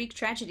it's a Greek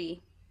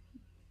tragedy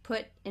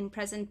put in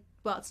present.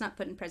 Well, it's not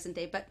put in present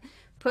day, but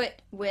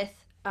put with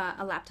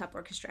a laptop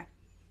orchestra.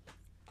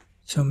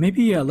 So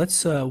maybe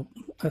let's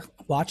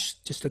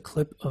watch just a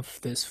clip of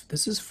this.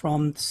 This is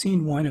from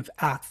scene 1 of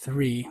Act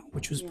 3,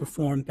 which was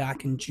performed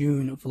back in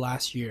June of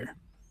last year.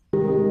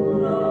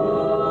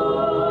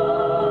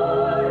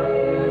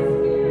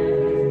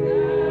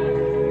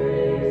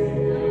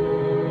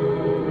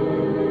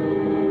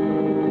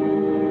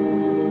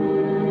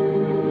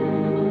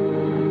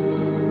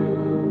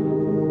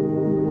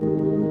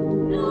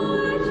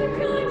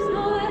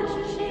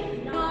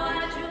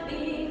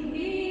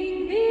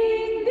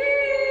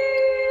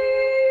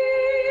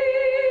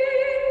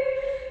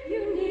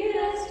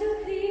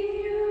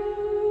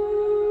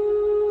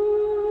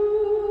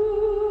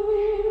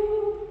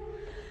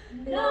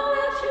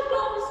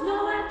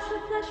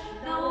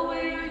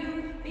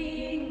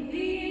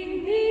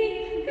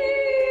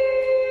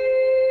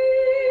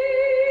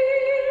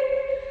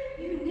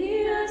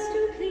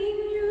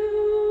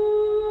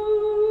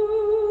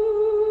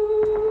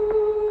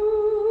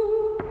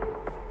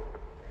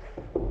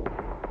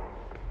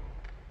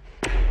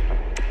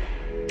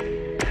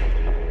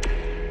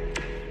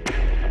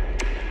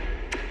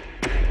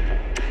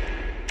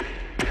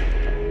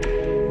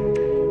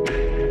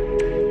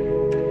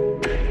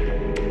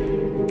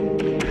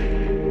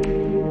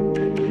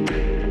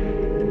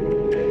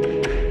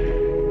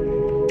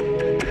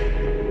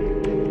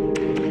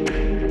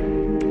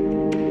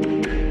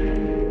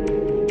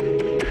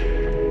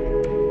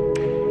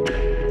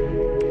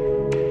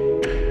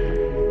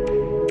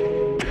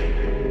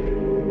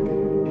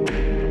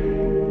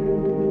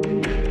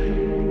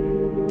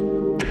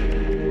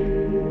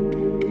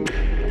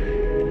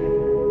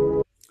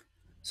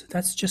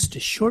 That's just a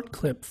short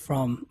clip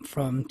from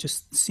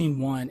just scene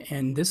 1,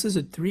 and this is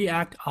a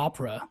 3-act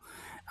opera.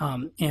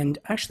 And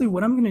actually,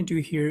 what I'm going to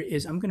do here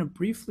is I'm going to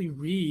briefly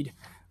read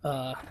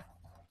a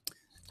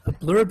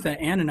blurb that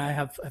Anne and I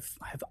have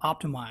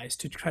optimized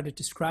to try to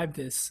describe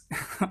this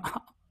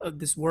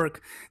this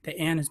work that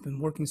Anne has been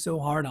working so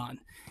hard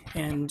on.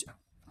 And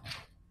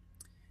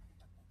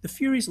The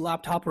Furies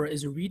Laptopera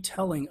is a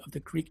retelling of the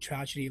Greek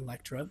tragedy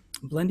Electra,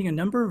 blending a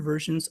number of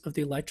versions of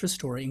the Electra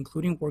story,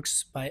 including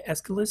works by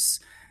Aeschylus,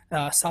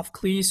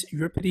 Sophocles,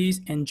 Euripides,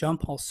 and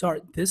Jean-Paul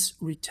Sartre. This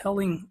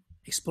retelling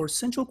explores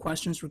central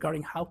questions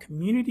regarding how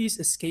communities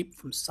escape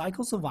from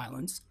cycles of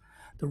violence,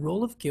 the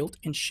role of guilt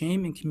and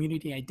shame in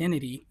community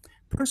identity,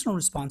 personal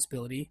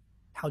responsibility,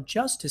 how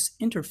justice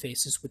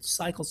interfaces with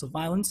cycles of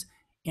violence,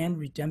 and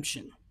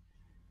redemption.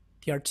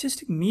 The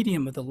artistic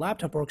medium of the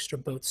laptop orchestra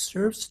both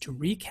serves to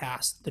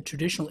recast the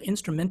traditional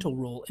instrumental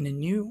role in a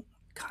new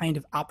kind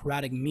of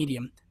operatic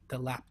medium, the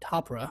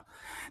Laptopera,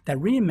 that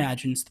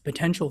reimagines the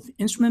potential of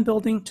instrument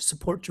building to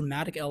support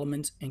dramatic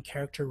elements and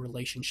character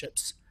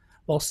relationships,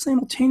 while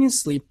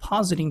simultaneously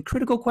positing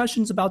critical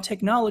questions about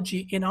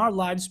technology in our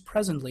lives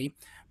presently,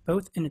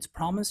 both in its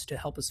promise to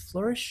help us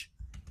flourish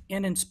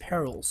and in its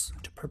perils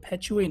to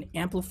perpetuate and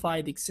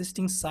amplify the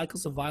existing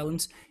cycles of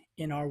violence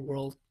in our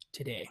world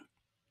today.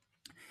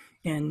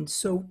 And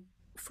so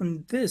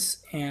from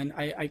this, Anne,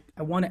 I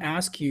want to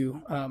ask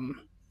you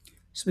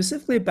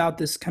specifically about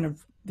this kind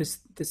of this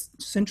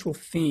central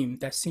theme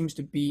that seems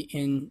to be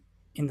in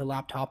the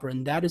Laptopera,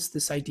 and that is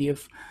this idea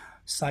of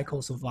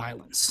cycles of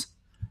violence.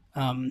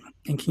 And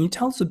can you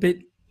tell us a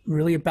bit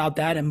really about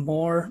that, and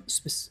more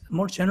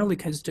generally,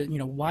 because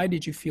why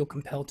did you feel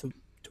compelled to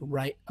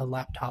write a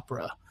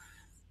Laptopera?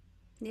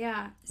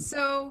 Yeah.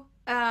 So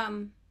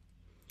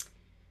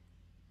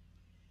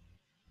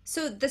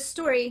the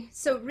story,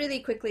 so really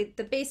quickly,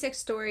 the basic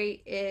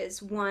story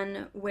is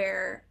one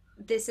where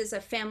this is a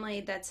family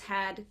that's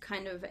had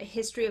kind of a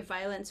history of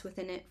violence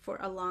within it for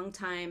a long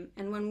time.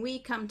 And when we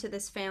come to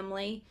this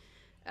family,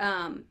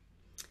 the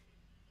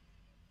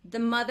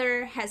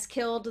mother has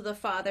killed the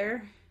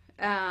father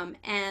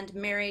and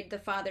married the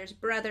father's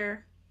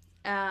brother.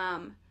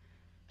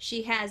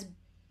 She has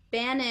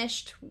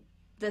banished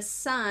the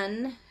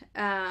son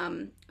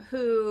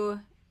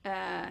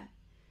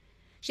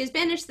She's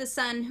banished the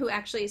son who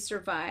actually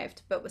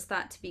survived but was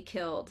thought to be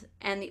killed.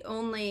 And the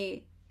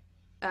only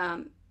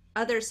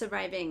other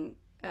surviving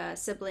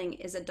sibling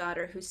is a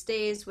daughter who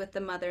stays with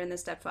the mother and the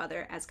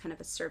stepfather as kind of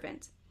a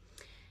servant.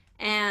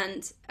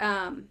 And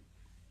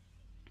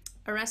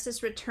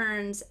Orestes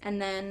returns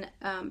and then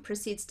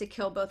proceeds to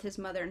kill both his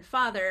mother and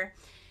father.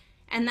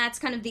 And that's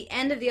kind of the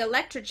end of the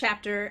Electra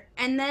chapter.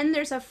 And then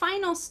there's a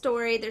final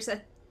story. There's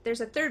a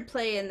third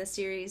play in the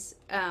series,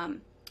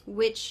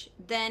 which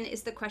then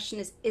is the question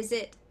is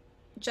it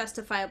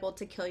justifiable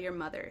to kill your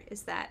mother?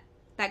 Is that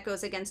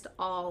goes against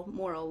all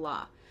moral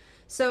law?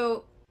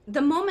 So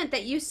the moment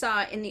that you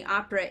saw in the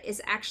opera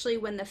is actually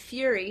when the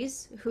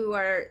Furies, who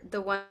are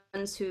the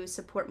ones who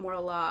support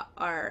moral law,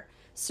 are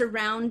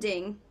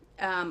surrounding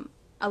um,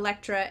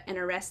 Electra and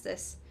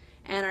Orestes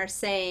and are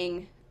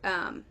saying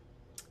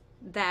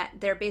that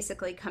they're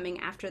basically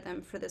coming after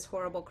them for this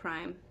horrible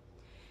crime.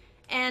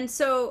 And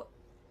so,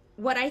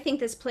 what I think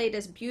this play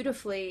does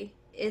beautifully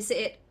is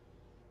it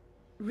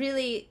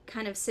really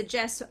kind of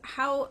suggests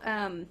how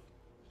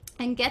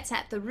and gets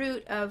at the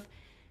root of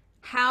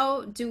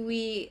how do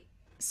we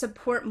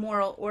support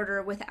moral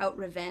order without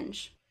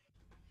revenge?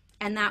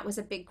 And that was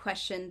a big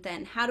question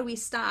then. How do we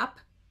stop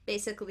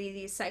basically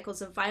these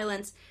cycles of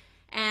violence?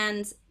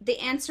 And the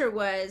answer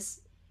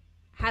was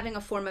having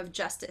a form of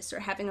justice or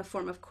having a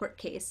form of court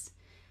case.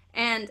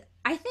 And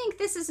I think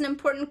this is an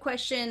important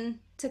question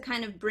to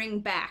kind of bring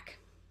back.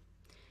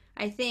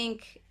 I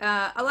think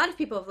a lot of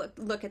people have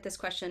look at this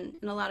question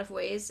in a lot of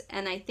ways,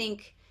 and I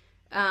think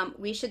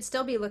we should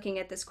still be looking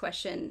at this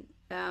question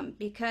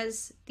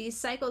because these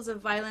cycles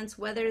of violence,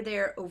 whether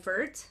they're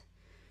overt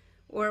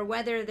or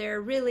whether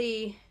they're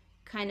really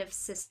kind of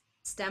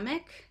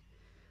systemic,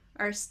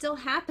 are still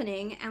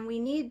happening, and we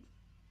need,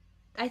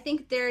 I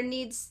think there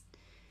needs,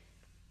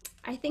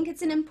 I think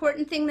it's an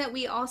important thing that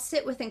we all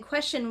sit with and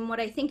question. And what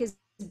I think is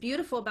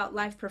beautiful about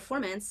live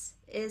performance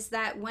is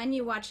that when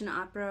you watch an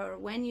opera or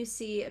when you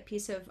see a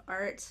piece of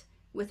art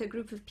with a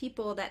group of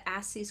people that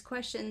ask these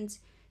questions,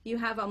 you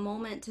have a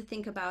moment to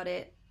think about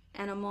it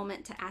and a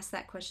moment to ask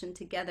that question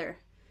together.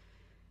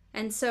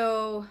 And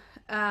so,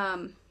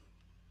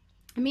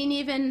 I mean,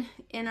 even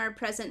in our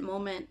present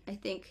moment, I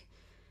think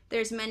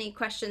there's many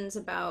questions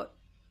about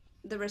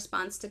the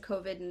response to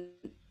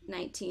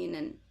COVID-19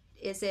 and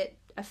is it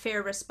a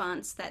fair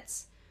response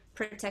that's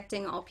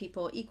protecting all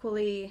people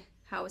equally?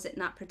 How is it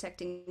not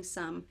protecting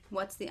some?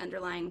 What's the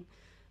underlying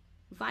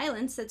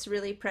violence that's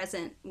really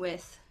present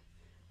with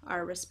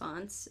our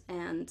response?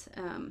 And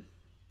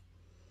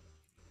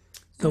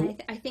So,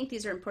 I think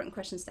these are important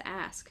questions to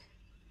ask.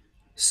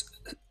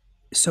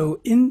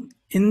 so in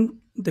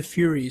the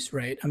Furies,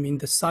 right? I mean,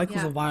 the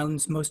cycles Yeah, of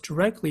violence most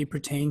directly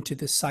pertain to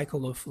this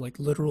cycle of like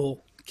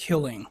literal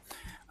killing.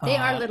 they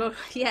are Uh, little,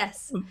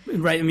 yes,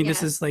 right. I mean,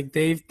 this yes, is like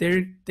they've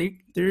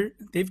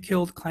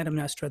killed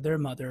Clytemnestra, their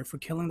mother, for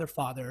killing their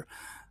father,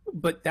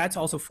 but that's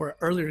also for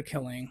earlier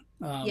killing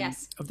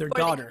yes, of their for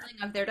the daughter,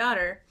 killing of their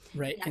daughter.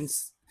 right? And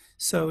Yes,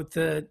 so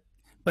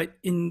but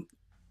in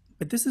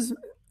but this is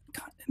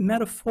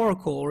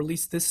metaphorical, or at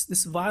least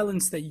this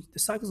violence that the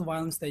cycles of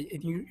violence that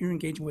you're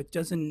engaging with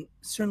does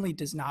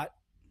not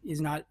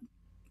is not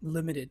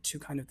limited to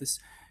kind of this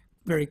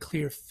very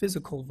clear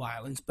physical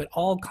violence, but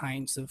all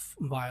kinds of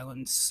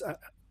violence,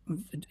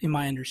 in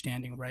my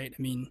understanding, right?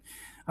 I mean,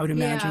 I would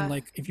imagine yeah,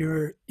 like if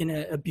you're in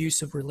an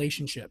abusive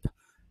relationship,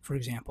 for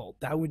example,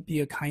 that would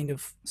be a kind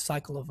of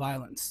cycle of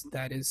violence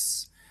that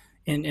is,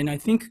 and I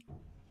think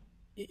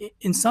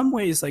in some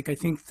ways, like I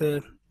think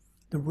the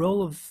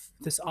role of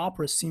this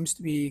opera seems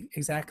to be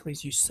exactly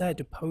as you said,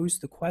 to pose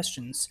the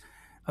questions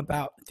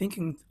about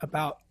thinking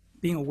about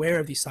being aware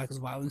of these cycles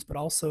of violence, but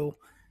also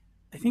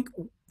I think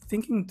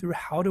thinking through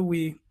how can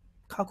we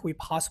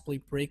possibly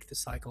break the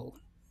cycle,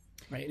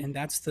 right? And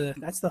that's the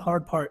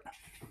hard part.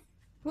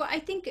 well, I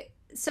think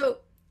so.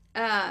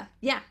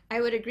 Yeah,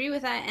 I would agree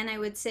with that, and I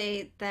would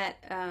say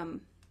that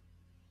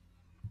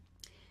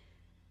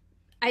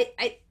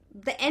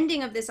the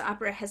ending of this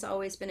opera has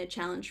always been a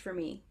challenge for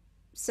me.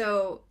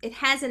 So it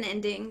has an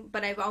ending,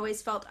 but I've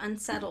always felt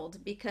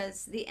unsettled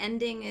because the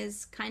ending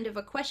is kind of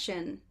a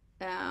question.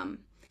 Um,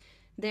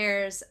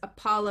 there's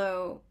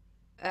Apollo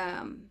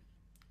um,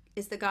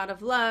 is the god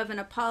of love, and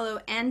Apollo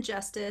and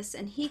justice,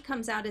 and he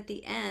comes out at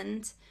the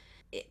end.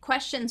 It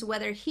questions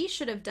whether he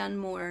should have done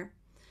more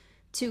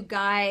to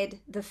guide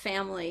the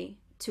family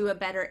to a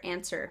better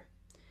answer,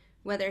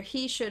 whether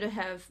he should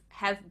have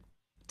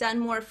done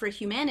more for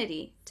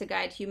humanity to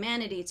guide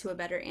humanity to a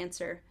better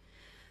answer.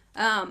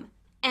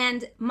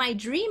 And my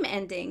dream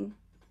ending,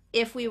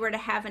 if we were to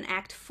have an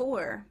act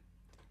four,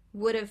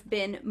 would have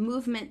been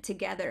movement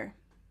together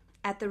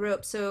at the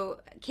rope.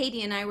 So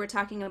Katie and I were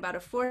talking about a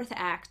fourth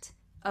act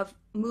of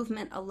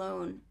movement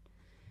alone,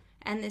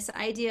 and this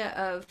idea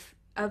of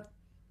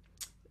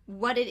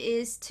what it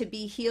is to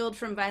be healed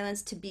from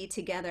violence, to be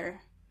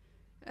together,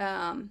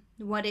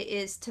 what it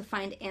is to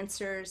find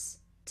answers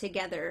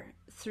together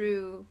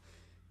through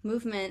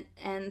movement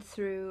and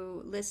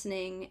through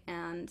listening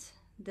and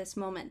this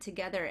moment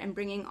together and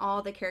bringing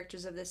all the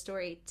characters of the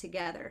story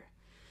together.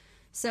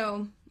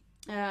 So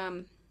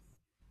um,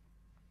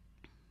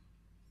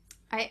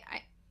 I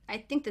I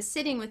think the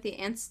sitting with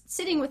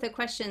the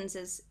questions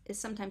is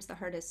sometimes the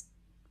hardest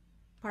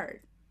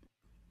part.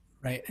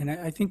 Right. And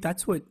I think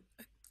that's what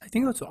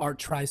art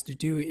tries to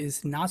do,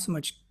 is not so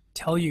much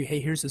tell you,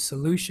 hey, here's a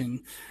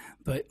solution,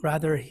 but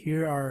rather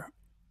here are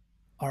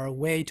a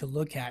way to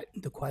look at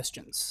the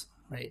questions,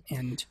 right?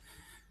 And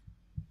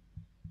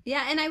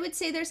Yeah, and I would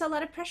say there's a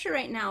lot of pressure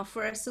right now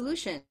for a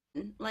solution.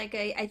 Like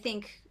I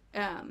think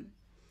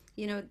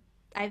you know,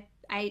 I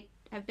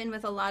have been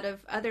with a lot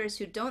of others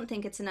who don't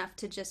think it's enough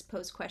to just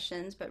pose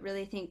questions, but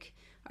really think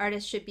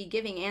artists should be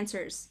giving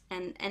answers,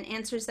 and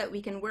answers that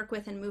we can work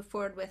with and move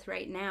forward with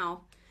right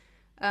now.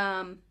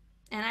 And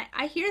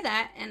I hear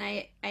that, and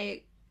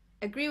I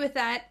agree with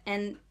that,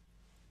 and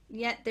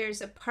yet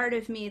there's a part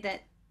of me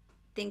that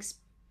thinks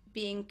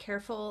being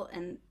careful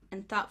and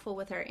thoughtful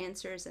with our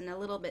answers and a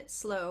little bit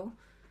slow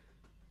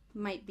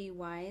might be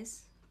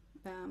wise.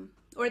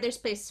 Or there's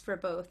place for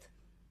both.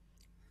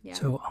 Yeah.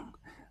 So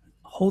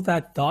hold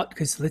that thought,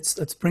 because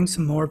let's bring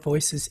some more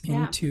voices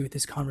Yeah. into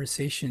this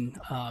conversation.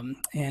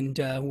 And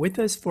with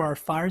us for our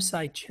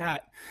fireside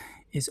chat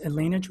is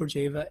Elena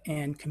Georgieva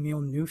and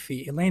Camille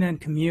Noufi. Elena and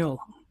Camille,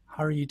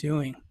 how are you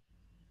doing?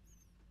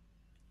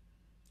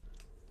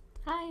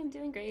 Hi, I'm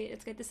doing great.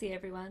 It's good to see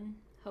everyone.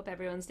 Hope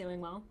everyone's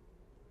doing well.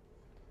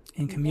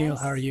 And Camille,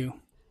 how are Yes. you?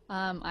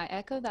 I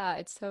echo that.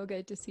 It's so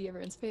good to see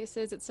everyone's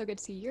faces. It's so good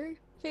to see your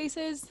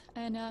faces.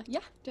 And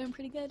yeah, doing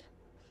pretty good.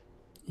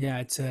 Yeah,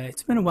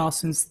 it's been a while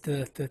since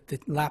the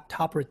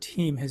Laptopera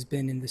team has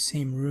been in the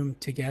same room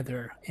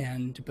together,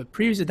 but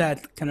previous to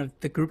that, kind of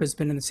the group has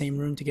been in the same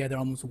room together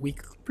almost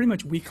pretty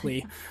much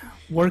weekly,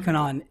 working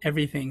on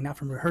everything, now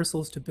from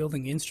rehearsals to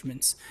building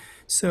instruments.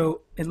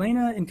 So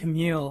Elena and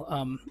Camille,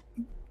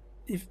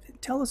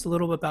 tell us a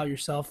little bit about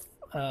yourself,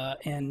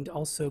 and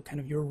also kind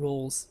of your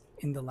roles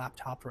in the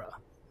Laptopera.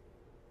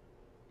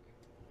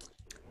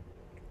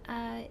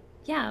 Uh,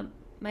 yeah,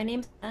 my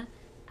name's Anna.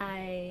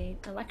 I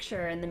a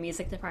lecturer in the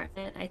music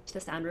department. I teach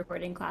the sound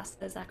recording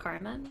classes at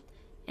Karma,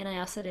 and I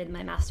also did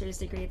my master's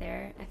degree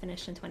there. I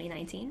finished in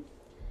 2019.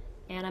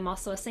 And I'm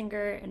also a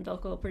singer and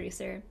vocal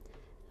producer.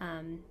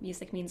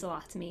 Music means a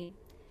lot to me.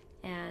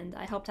 And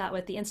I helped out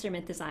with the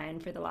instrument design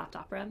for the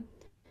Laptopera,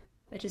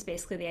 which is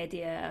basically the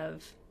idea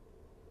of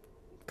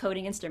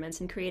coding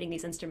instruments and creating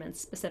these instruments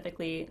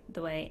specifically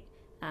the way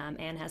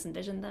Anne has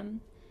envisioned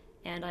them.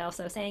 And I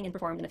also sang and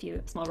performed in a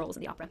few small roles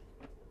in the opera.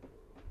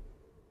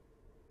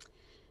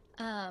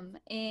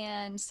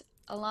 And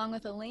along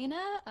with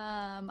Elena,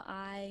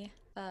 I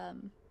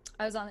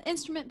was on the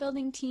instrument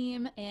building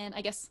team, and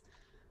I guess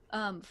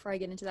before I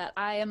get into that,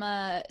 I am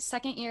a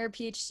second year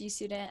PhD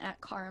student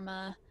at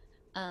Karma.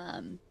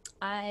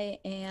 I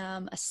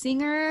am a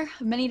singer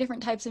of many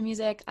different types of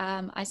music.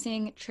 I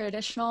sing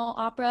traditional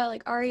opera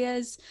like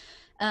arias,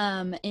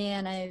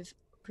 and I've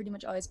pretty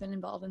much always been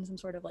involved in some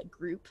sort of like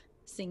group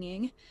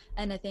singing,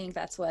 and I think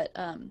that's what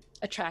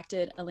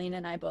attracted Elena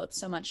and I both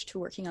so much to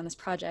working on this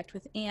project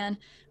with Anne,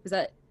 was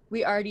that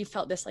we already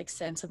felt this like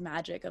sense of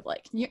magic of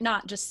like, you're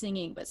not just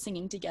singing, but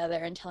singing together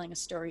and telling a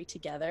story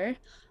together,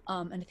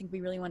 and I think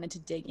we really wanted to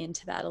dig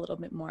into that a little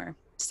bit more.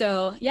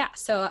 So yeah,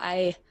 so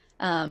I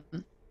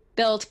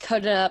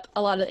coded up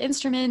a lot of the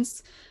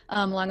instruments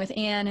along with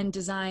Anne, and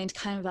designed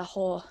kind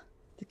of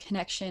the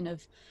connection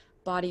of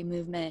body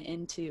movement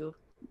into,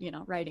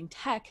 writing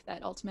tech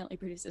that ultimately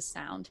produces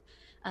sound.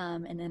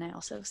 And then I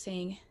also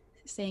sang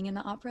in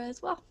the opera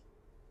as well.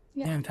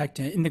 Yeah, in fact,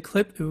 in the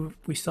clip,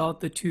 we saw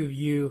the two of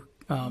you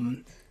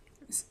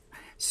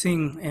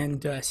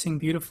sing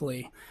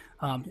beautifully.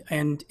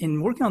 And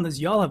in working on this,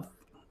 y'all have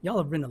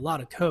written a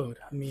lot of code.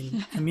 I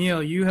mean,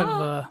 Camille, you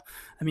have,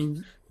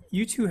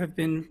 you two have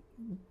been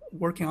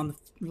working on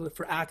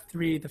for Act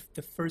 3,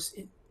 the first,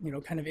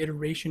 kind of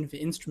iteration of the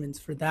instruments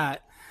for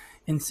that.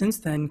 And since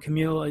then,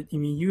 Camille,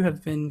 you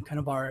have been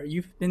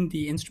you've been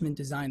the instrument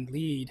design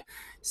lead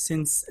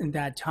since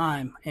that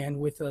time, and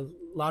with a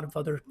lot of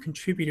other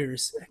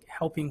contributors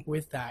helping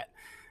with that.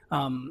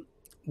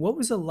 What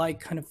was it like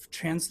kind of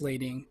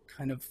translating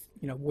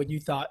what you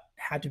thought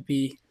had to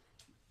be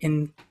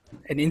in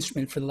an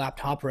instrument for the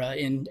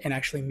Laptopera and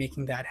actually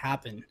making that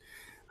happen?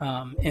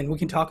 And we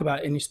can talk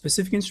about any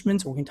specific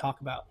instruments, or we can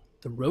talk about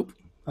the rope.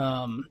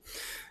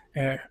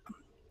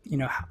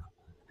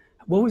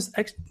 What was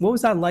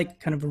that like,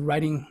 kind of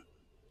writing,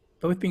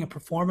 both being a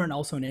performer and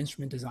also an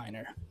instrument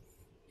designer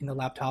in the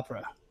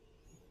Laptopera?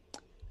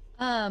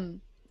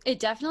 It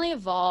definitely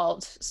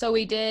evolved. So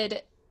we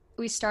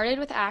started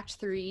with Act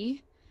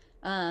 3,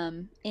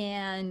 and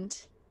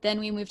then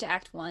we moved to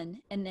Act 1,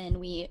 and then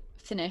we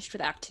finished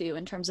with Act 2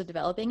 in terms of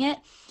developing it.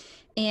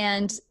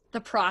 And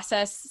the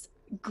process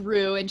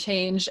grew and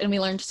changed, and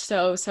we learned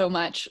so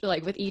much,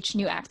 like with each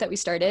new act that we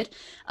started.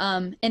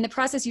 And the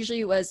process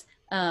usually was,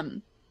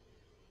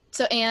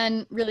 so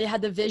Anne really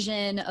had the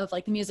vision of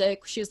like the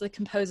music. She was the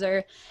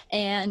composer,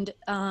 and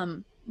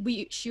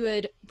she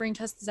would bring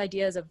to us these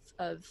ideas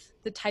of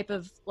the type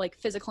of like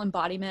physical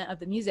embodiment of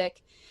the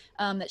music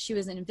that she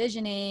was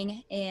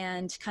envisioning,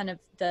 and kind of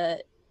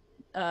the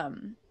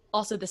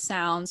also the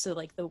sound, so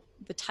like the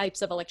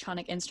types of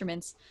electronic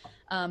instruments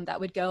that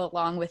would go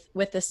along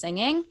with the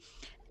singing.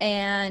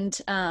 And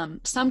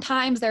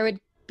sometimes there would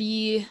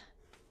be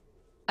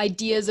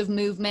ideas of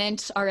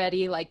movement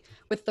already, like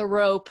with the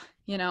rope,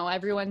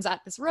 everyone's at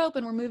this rope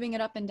and we're moving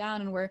it up and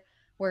down, and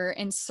we're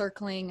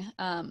encircling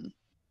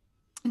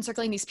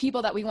these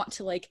people that we want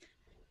to like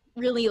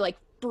really like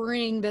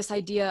bring this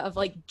idea of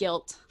like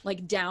guilt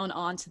like down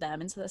onto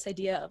them. And so this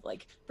idea of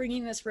like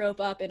bringing this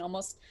rope up, and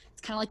almost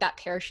it's kind of like that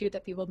parachute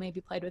that people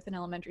maybe played with in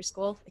elementary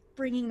school, like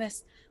bringing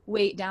this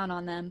weight down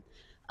on them.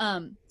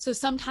 So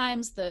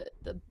sometimes the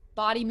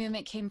body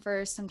movement came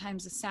first,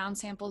 sometimes the sound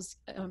samples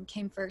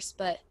came first,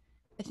 but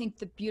I think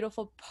the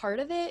beautiful part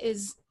of it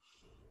is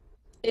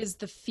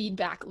the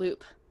feedback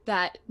loop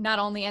that not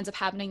only ends up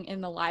happening in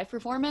the live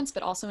performance,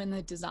 but also in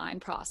the design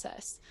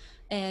process.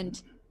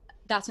 And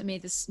that's what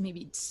made this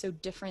maybe so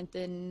different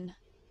than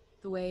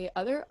the way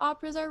other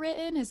operas are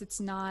written, is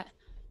it's not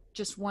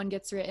just one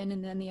gets written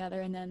and then the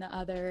other and then the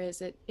other,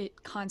 is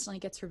it constantly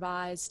gets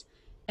revised.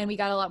 And we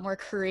got a lot more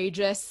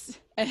courageous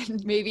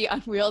and maybe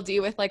unwieldy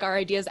with like our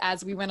ideas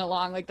as we went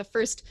along. Like the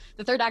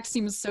third act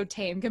seems so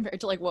tame compared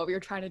to like what we were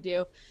trying to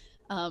do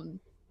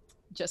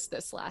just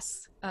this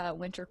last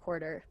winter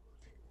quarter.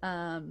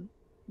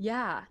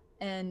 Yeah,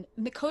 and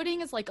the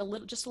coding is like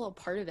just a little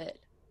part of it.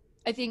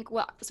 I think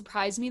what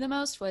surprised me the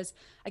most was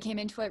I came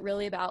into it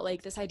really about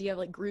like this idea of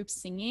like group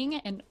singing,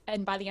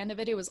 and by the end of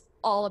it, it was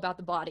all about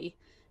the body,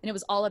 and it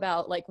was all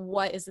about like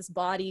what is this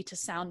body to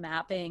sound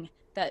mapping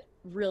that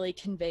really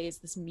conveys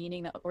this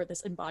meaning or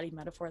this embodied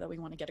metaphor that we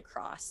want to get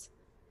across.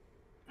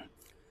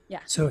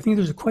 Yeah. So I think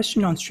there's a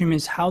question on stream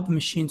is how the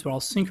machines were all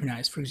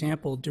synchronized. For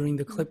example, during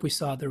the clip we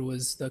saw, there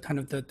was the kind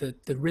of the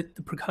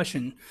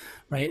percussion,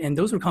 right? And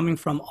those were coming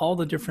from all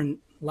the different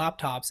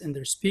laptops and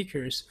their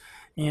speakers.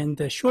 And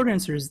the short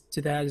answer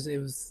to that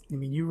is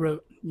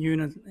you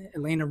and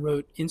Elena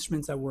wrote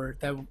instruments that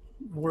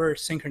were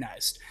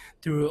synchronized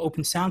through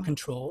open sound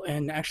control.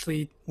 And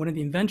actually one of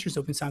the inventors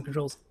of open sound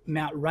controls,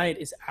 Matt Wright,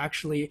 is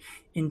actually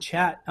in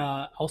chat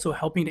also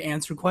helping to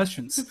answer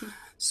questions.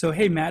 So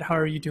hey Matt, how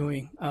are you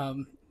doing?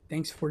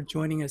 Thanks for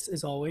joining us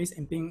as always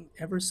and being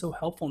ever so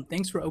helpful. And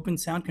thanks for open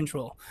sound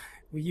control.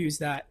 We use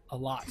that a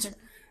lot.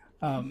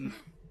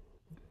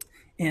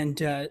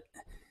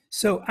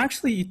 So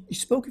actually you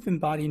spoke of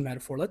embodying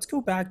metaphor. Let's go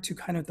back to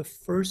kind of the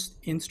first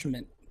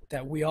instrument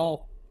that we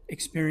all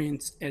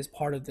experienced as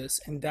part of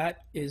this, and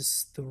that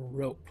is the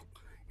rope.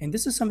 And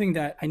this is something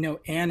that I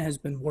know Anne has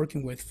been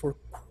working with for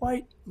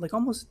quite like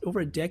almost over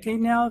a decade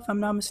now, if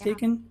I'm not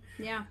mistaken.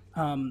 Yeah.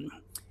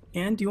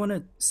 Anne, do you want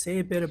to say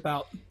a bit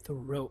about the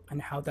rope and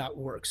how that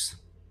works?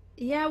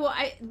 Yeah, well,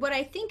 what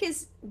I think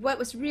is what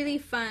was really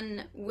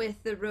fun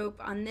with the rope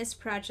on this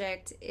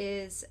project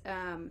is,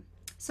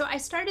 so I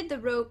started the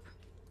rope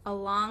a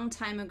long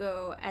time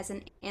ago as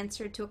an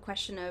answer to a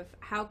question of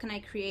how can I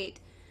create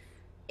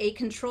a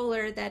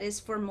controller that is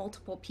for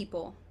multiple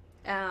people.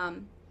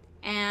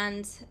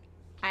 And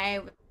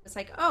I was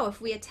like, oh,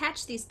 if we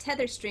attach these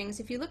tether strings,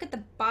 if you look at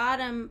the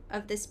bottom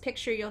of this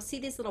picture, you'll see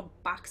these little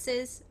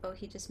boxes. Oh,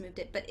 he just moved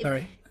it. But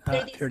Sorry,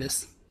 here it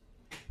is.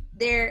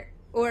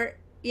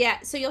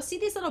 So you'll see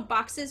these little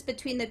boxes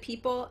between the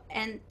people,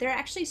 and they're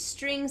actually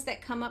strings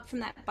that come up from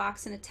that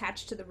box and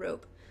attach to the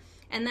rope.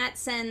 And that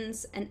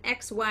sends an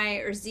X, Y,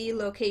 or Z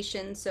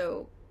location,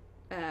 so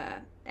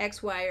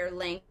X, Y, or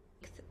length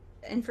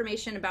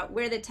information about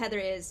where the tether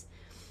is.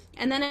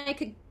 And then I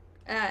could,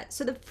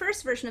 so the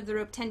first version of the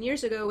rope 10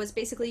 years ago was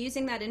basically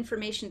using that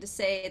information to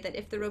say that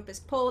if the rope is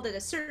pulled at a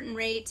certain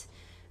rate,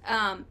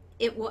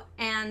 it will,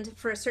 and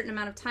for a certain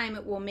amount of time,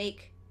 it will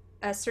make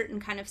a certain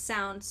kind of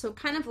sound. So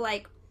kind of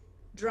like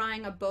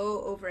drawing a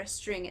bow over a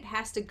string. It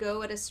has to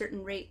go at a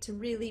certain rate to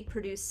really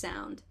produce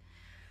sound.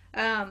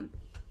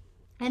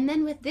 And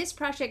then with this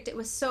project, it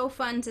was so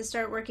fun to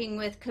start working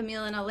with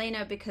Camille and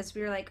Elena because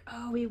we were like,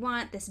 oh, we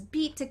want this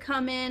beat to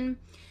come in.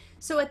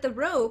 So at the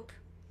rope,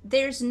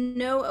 there's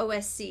no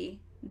OSC.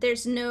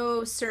 There's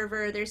no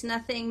server. There's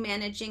nothing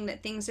managing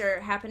that things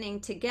are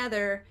happening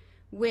together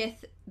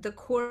with the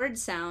chord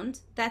sound.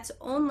 That's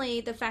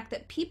only the fact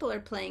that people are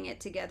playing it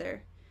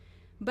together.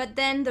 But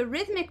then the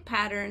rhythmic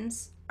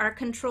patterns are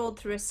controlled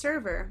through a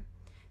server.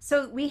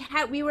 So we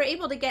were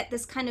able to get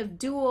this kind of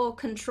dual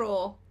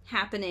control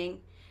happening.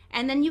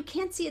 And then you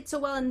can't see it so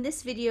well in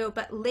this video,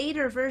 but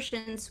later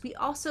versions, we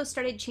also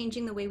started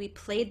changing the way we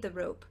played the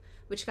rope,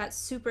 which got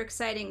super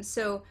exciting.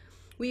 So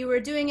we were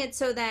doing it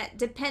so that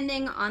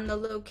depending on the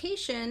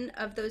location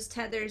of those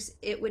tethers,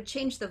 it would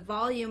change the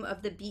volume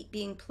of the beat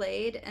being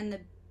played, and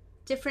the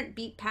different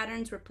beat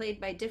patterns were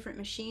played by different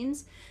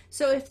machines.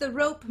 So if the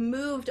rope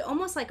moved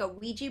almost like a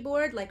Ouija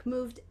board, like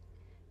moved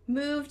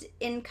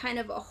in kind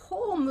of a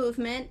whole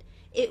movement,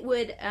 it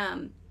would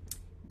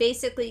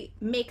basically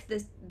make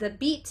the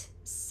beat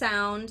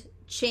sound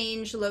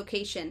change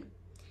location,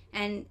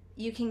 and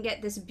you can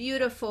get this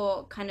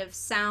beautiful kind of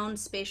sound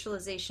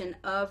spatialization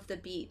of the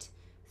beat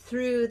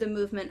through the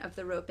movement of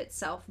the rope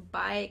itself,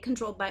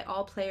 controlled by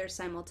all players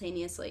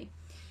simultaneously.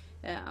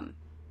 And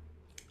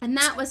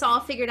that was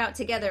all figured out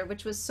together,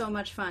 which was so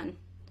much fun.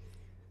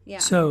 Yeah.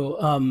 So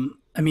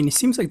I mean, it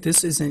seems like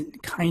this is a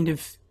kind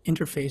of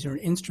interface or an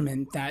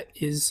instrument that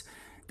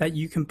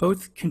you can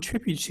both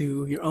contribute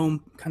to your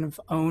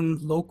own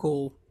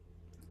local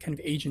kind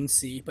of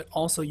agency, but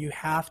also you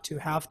have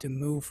to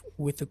move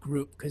with the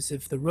group, because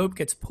if the rope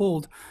gets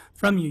pulled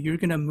from you, you're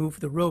going to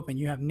move the rope, and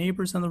you have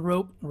neighbors on the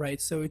rope,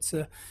 right? So I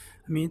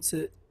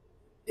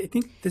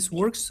think this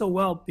works so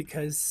well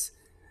because,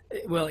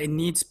 well, it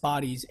needs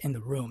bodies in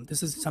the room.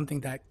 This is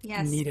something that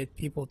needed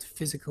people to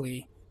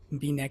physically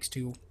be next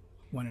to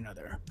one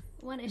another.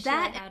 One issue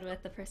That- I had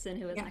with the person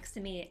who was Yeah. next to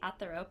me at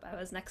the rope, I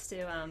was next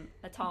to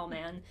a tall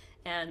man,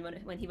 and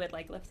when he would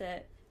like lift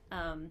it,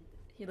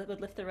 he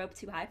would lift the rope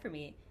too high for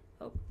me.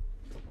 Oh.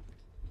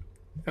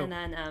 Oh. And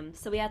then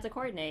so we had to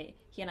coordinate.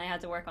 He and I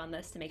had to work on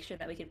this to make sure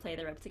that we could play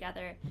the rope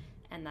together,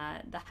 and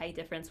that the height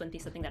difference wouldn't be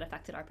something that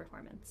affected our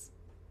performance.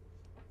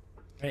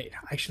 Right.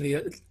 Actually,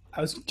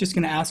 I was just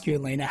going to ask you,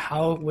 Elena,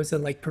 how was it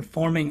like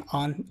performing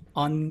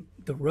on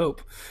the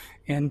rope?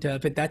 And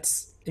but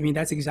that's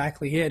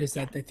exactly it. Is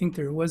that I think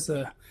there was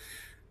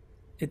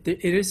it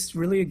is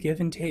really a give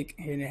and take,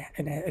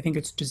 and I think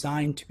it's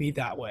designed to be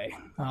that way.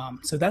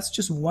 So that's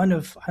just one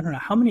of, I don't know,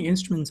 how many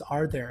instruments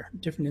are there,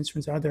 different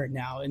instruments are there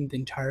now in the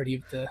entirety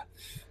of the.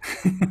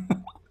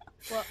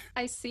 Well,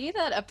 I see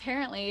that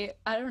apparently,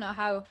 I don't know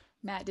how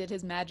Matt did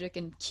his magic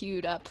and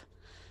queued up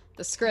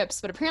the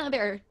scripts, but apparently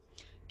there are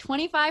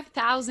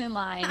 25,000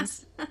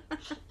 lines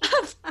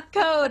of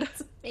code,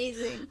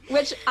 Amazing.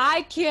 which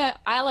I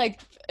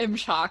am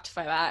shocked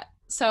by that.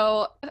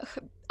 So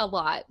a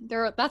lot.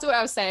 That's what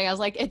I was saying. I was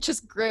like, it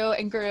just grew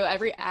and grew.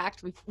 Every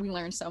act we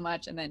learned so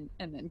much, and then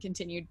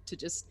continued to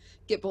just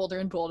get bolder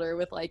and bolder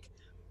with like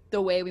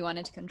the way we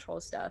wanted to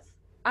control stuff.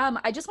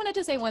 I just wanted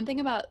to say one thing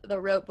about the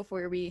rope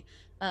before we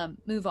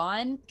move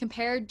on.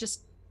 Compared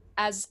just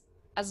as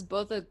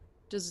both a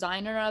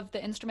designer of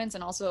the instruments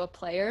and also a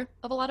player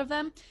of a lot of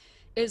them,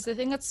 is the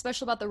thing that's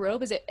special about the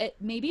rope is it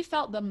maybe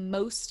felt the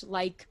most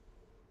like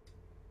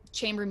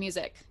chamber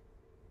music,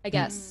 I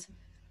guess.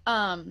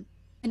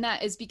 And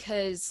that is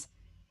because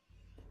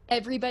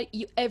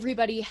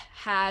everybody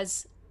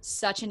has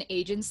such an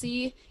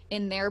agency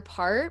in their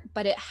part,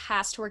 but it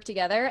has to work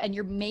together, and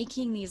you're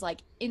making these like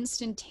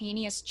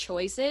instantaneous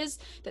choices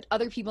that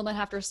other people don't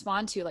have to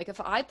respond to. Like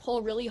if I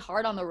pull really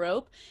hard on the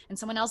rope and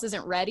someone else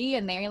isn't ready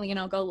and they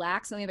go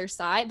lax on the other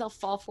side, they'll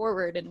fall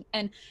forward,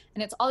 and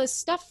it's all this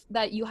stuff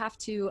that you have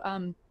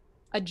to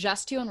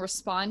adjust to and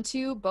respond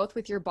to, both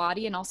with your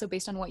body and also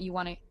based on what you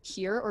want to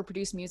hear or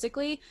produce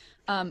musically,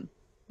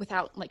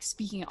 without like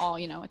speaking at all.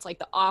 It's like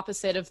the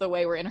opposite of the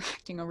way we're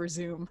interacting over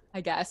Zoom,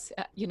 I guess.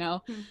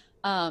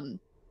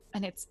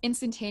 And it's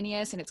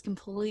instantaneous and it's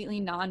completely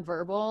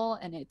nonverbal,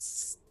 and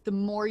it's the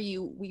more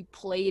we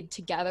played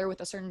together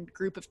with a certain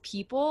group of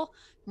people,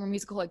 the more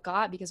musical it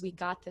got, because we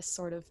got this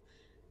sort of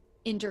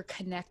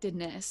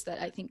interconnectedness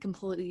that I think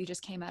completely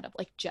just came out of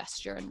like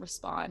gesture and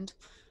respond.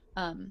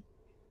 And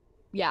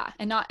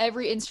not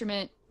every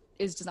instrument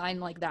is designed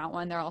like that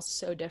one. They're all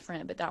so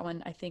different, but that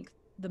one I think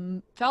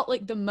felt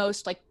like the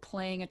most like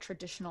playing a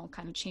traditional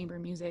kind of chamber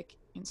music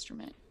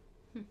instrument.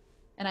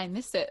 And I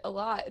miss it a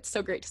lot. It's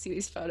so great to see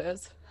these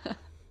photos.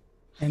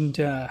 And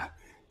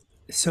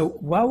so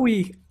while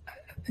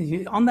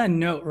on that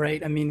note,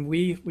 right? I mean,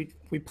 we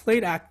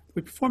performed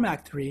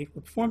Act 3,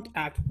 we performed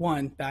Act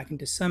 1 back in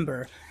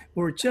December.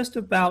 We're just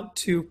about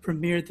to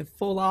premiere the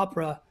full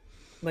opera,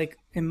 like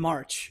in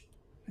March,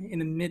 in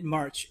the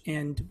mid-March,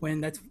 and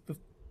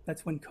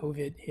that's when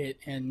COVID hit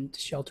and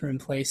shelter in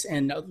place,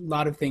 and a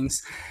lot of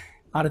things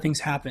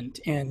happened.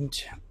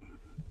 And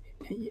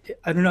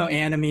I don't know,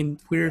 Anne. I mean,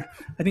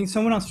 I think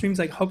someone on streams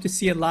like hope to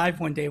see it live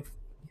one day.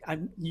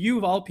 You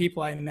of all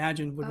people, I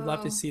imagine, would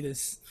love to see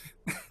this.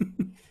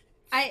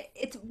 I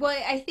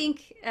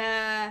think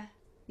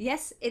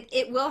yes,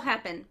 it will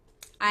happen.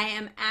 I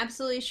am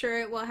absolutely sure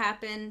it will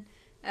happen.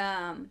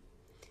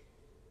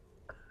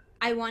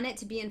 I want it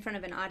to be in front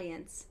of an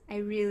audience. I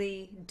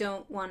really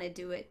don't want to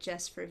do it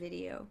just for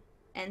video,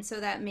 and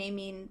so that may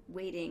mean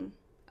waiting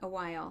a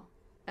while.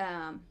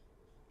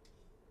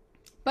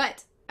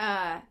 But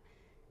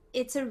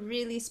it's a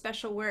really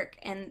special work,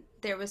 and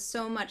there was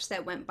so much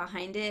that went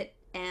behind it.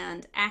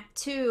 And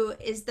Act 2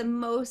 is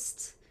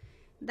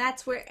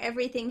that's where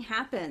everything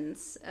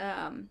happens.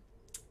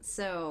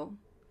 So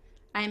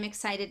I'm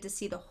excited to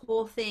see the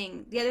whole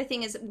thing. The other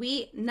thing is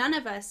none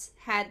of us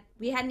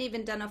we hadn't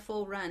even done a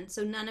full run,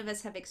 so none of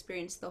us have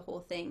experienced the whole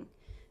thing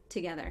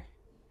together.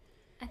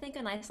 I think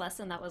a nice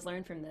lesson that was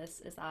learned from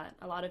this is that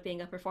a lot of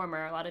being a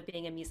performer, a lot of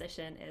being a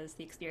musician is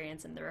the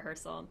experience in the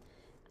rehearsal.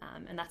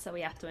 And that's what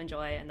we have to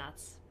enjoy, and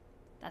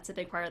that's a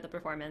big part of the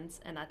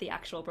performance, and that the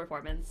actual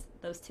performance,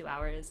 those 2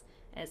 hours,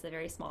 is a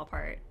very small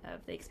part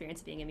of the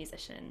experience of being a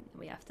musician.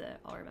 We have to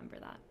all remember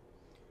that.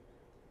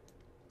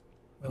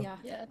 Well,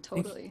 Yeah,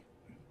 totally.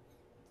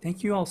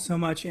 Thank you all so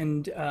much.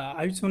 And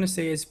I just want to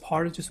say, as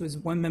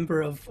one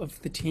member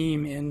of the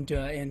team, and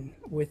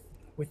with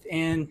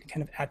Anne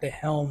kind of at the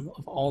helm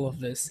of all of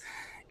this,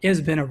 it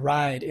has been a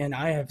ride. And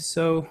I have this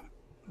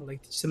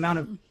amount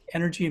of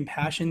energy and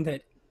passion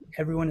that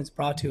everyone has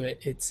brought to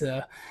it. It's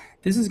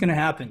this is going to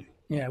happen.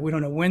 Yeah, we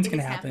don't know when it's going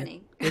to happen.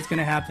 Happening. It's going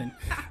to happen.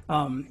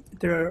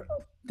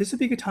 This would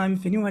be a good time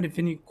if anyone had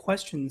any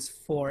questions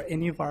for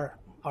any of our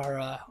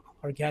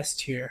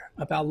guests here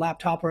about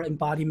Laptopera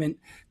embodiment.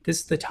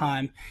 This is the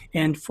time.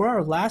 And for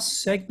our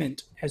last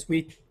segment, as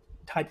we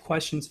type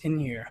questions in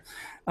here,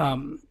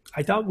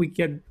 I thought we'd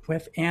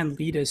have Anne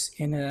lead us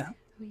in a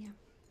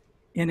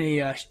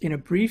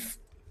brief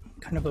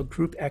kind of a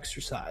group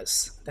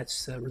exercise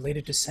that's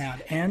related to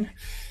sound. Anne?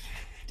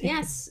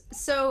 Yes.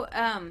 So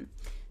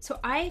So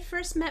I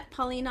first met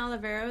Pauline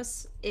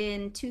Oliveros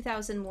in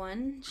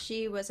 2001.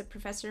 She was a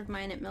professor of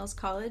mine at Mills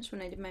College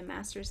when I did my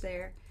master's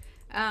there.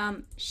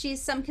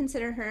 Some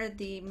consider her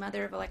the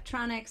mother of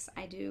electronics.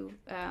 I do.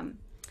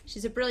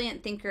 She's a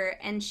brilliant thinker,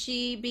 and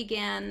she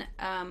began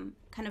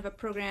kind of a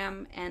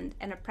program and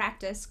a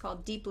practice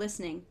called deep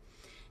listening.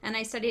 And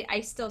I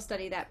still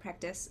study that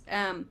practice.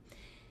 And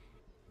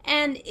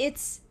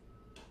it's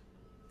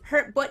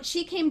what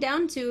she came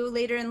down to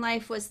later in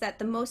life was that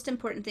the most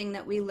important thing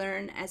that we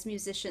learn as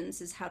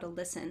musicians is how to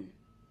listen,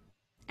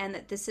 and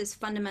that this is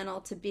fundamental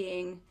to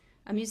being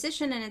a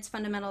musician, and it's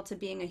fundamental to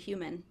being a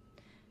human.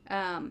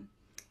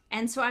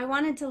 And so I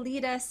wanted to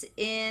lead us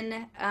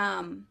in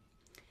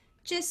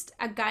just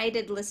a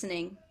guided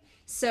listening.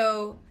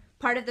 So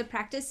part of the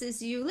practice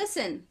is you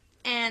listen.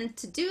 And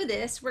to do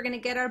this, we're going to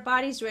get our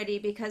bodies ready,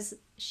 because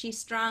she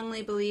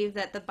strongly believed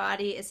that the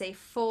body is a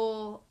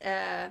full,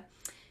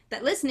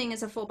 that listening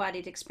is a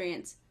full-bodied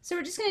experience. So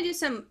we're just going to do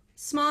some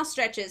small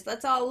stretches.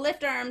 Let's all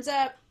lift our arms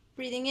up,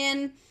 breathing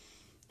in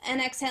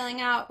and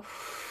exhaling out.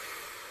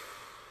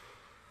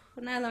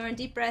 Now lower,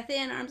 deep breath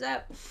in, arms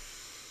up.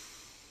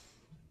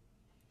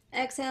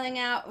 Exhaling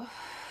out.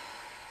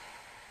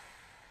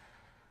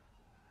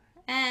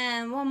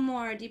 And one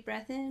more deep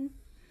breath in.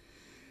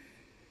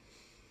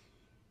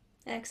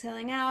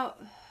 Exhaling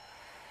out.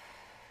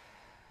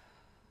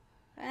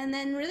 And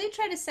then really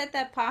try to set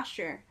that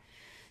posture.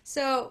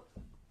 So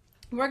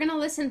we're going to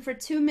listen for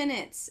 2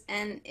 minutes,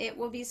 and it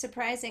will be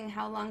surprising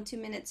how long 2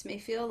 minutes may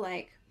feel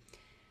like.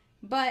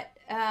 But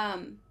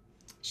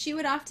she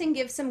would often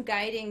give some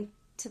guiding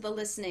to the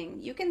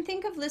listening. You can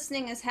think of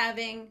listening as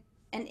having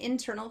an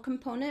internal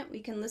component.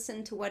 We can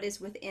listen to what is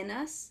within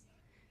us,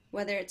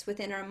 whether it's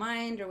within our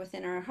mind or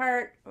within our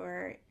heart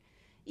or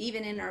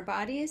even in our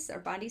bodies, our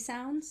body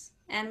sounds.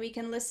 And we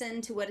can listen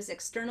to what is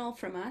external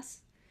from us.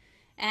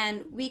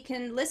 And we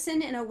can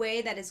listen in a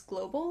way that is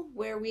global,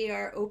 where we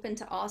are open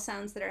to all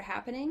sounds that are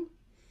happening.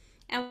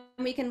 And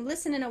we can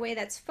listen in a way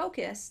that's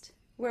focused,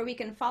 where we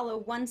can follow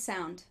one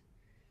sound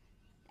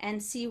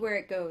and see where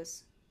it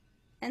goes.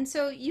 And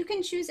so you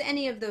can choose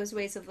any of those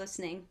ways of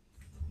listening.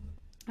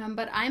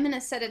 But I'm going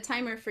to set a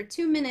timer for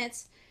 2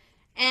 minutes.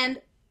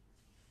 And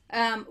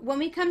when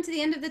we come to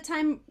the end of the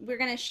time, we're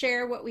going to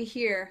share what we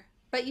hear.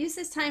 But use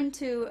this time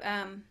to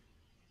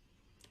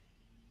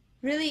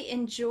really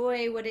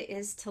enjoy what it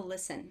is to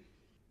listen.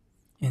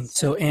 And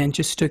so, and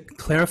just to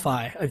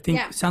clarify, I think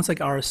Yeah. it sounds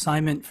like our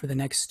assignment for the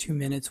next 2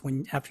 minutes,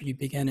 after you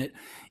begin it,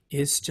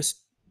 is just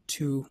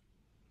to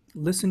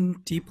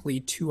listen deeply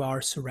to our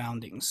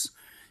surroundings,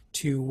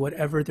 to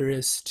whatever there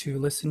is to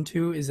listen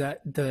to. Is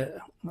that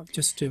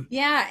just to?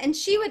 Yeah, and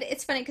she would,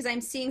 it's funny because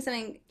I'm seeing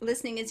something,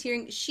 listening is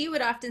hearing. She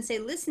would often say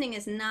listening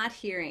is not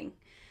hearing.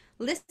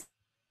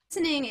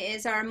 Listening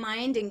is our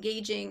mind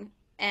engaging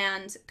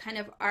and kind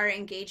of our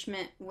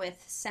engagement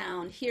with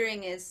sound.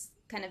 Hearing is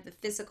kind of the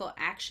physical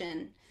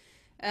action.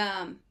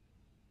 And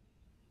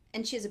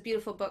she has a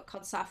beautiful book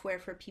called Software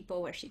for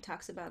People, where she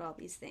talks about all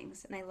these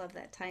things. And I love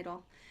that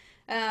title.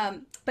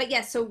 But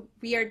yeah, so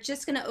we are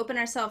just going to open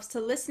ourselves to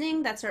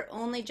listening. That's our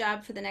only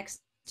job for the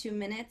next 2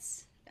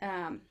 minutes.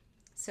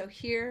 So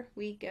here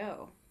we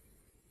go.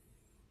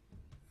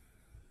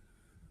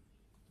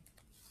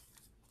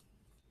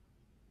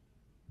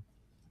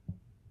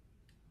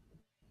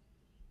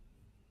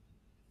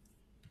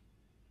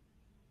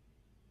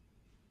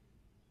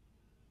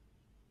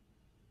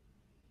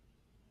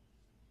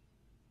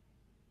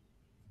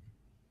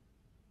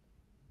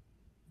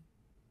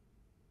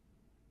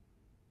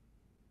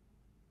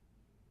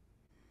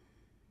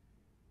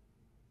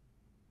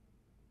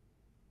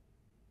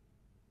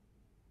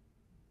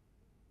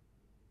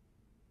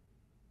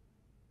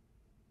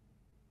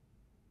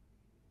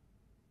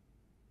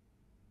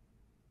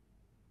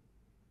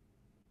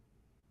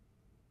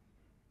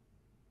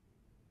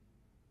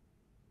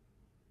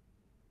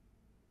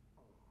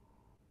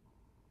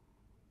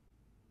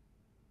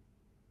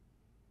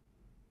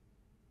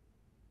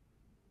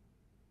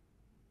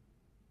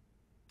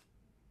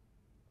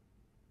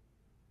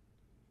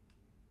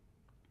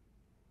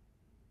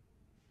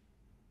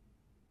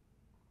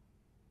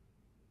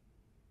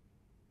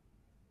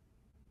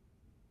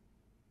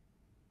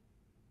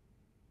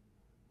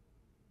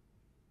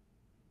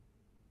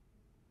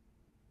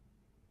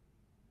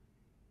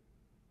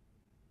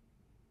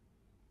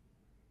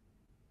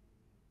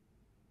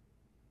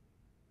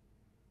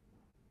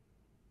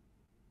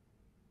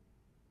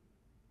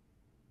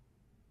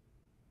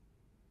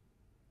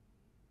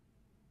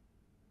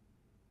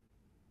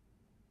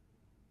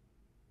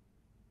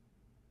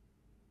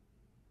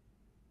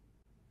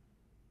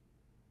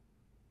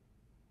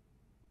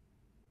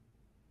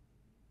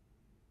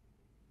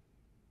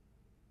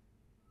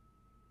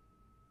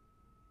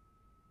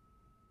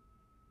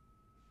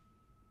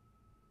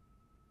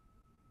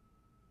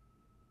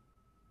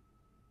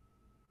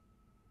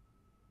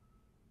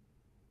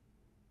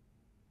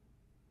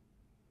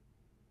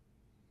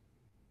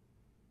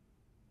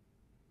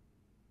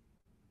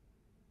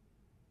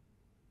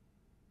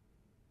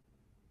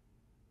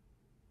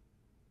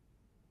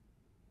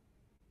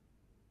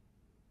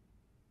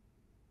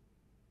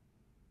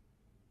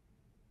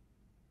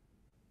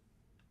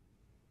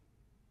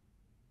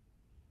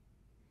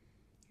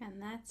 And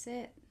that's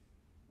it.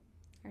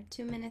 Our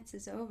 2 minutes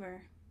is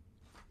over.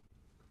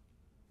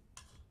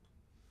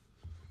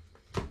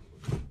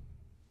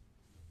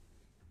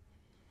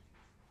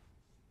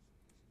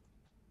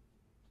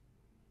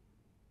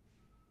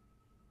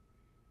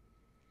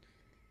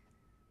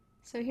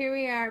 So here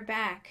we are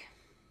back.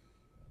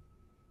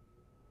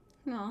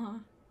 Aw.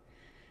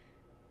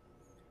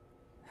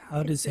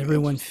 How does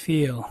everyone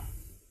feel?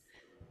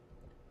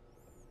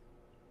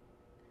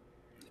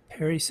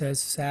 Perry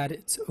says, sad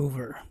it's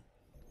over.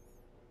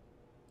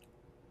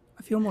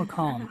 I feel more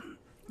calm.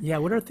 Yeah,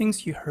 what are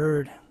things you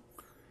heard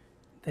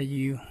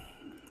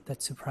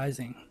that's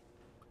surprising?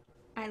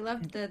 I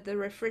loved the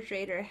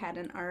refrigerator had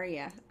an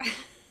aria.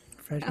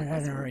 Refrigerator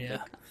had an That was aria. really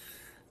cool.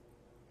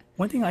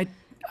 One thing I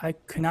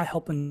could not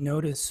help but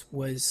notice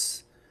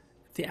was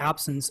the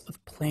absence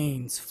of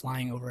planes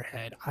flying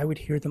overhead. I would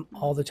hear them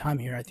all the time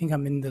here. I think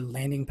I'm in the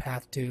landing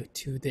path to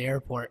the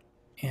airport,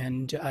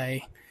 and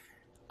I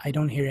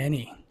don't hear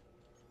any.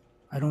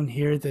 I don't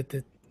hear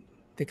the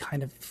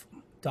kind of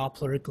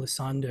Doppler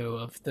glissando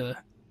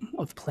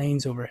of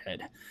planes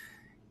overhead,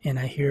 and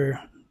I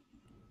hear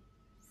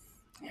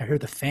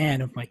the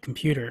fan of my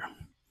computer,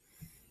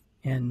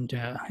 and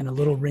a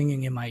little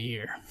ringing in my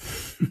ear.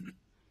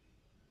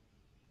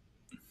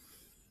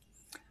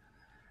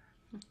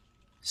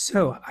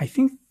 So I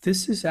think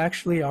this is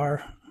actually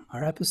our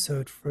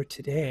episode for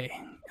today.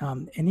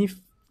 Any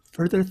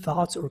further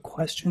thoughts or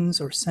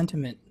questions or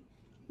sentiment,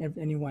 if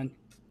anyone?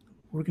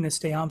 We're going to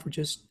stay on for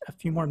just a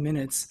few more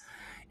minutes.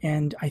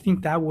 And I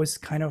think that was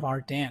kind of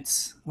our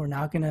dance.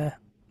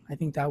 I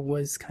think that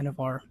was kind of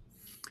our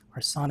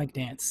sonic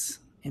dance.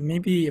 And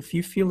maybe if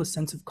you feel a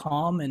sense of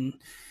calm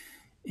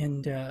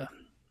and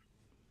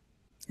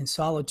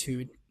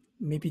solitude,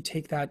 maybe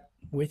take that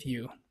with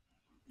you,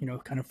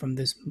 kind of from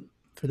this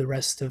for the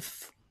rest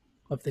of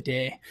the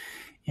day,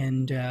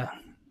 and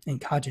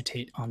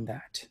cogitate on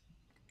that.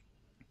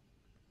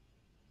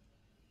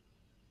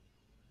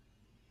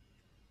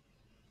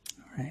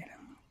 All right.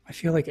 I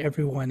feel like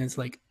everyone is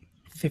like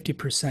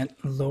 50%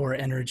 lower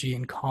energy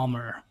and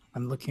calmer.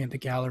 I'm looking at the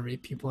gallery.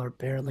 People are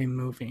barely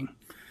moving.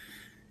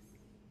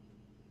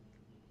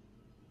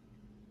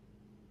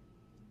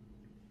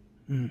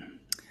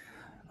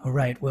 All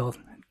right. Well,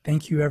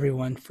 thank you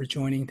everyone for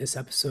joining this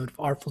episode of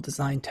Artful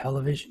Design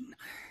Television.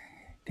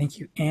 Thank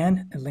you,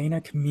 Anne, Elena,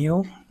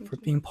 Camille, for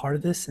being part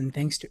of this, and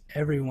thanks to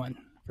everyone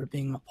for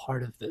being a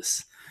part of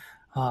this.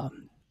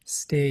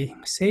 Stay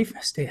safe,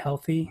 stay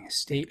healthy,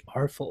 stay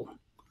artful.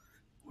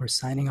 We're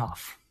signing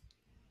off.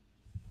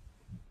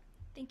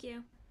 Thank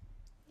you.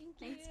 Thank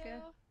Thanks, you.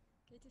 Go.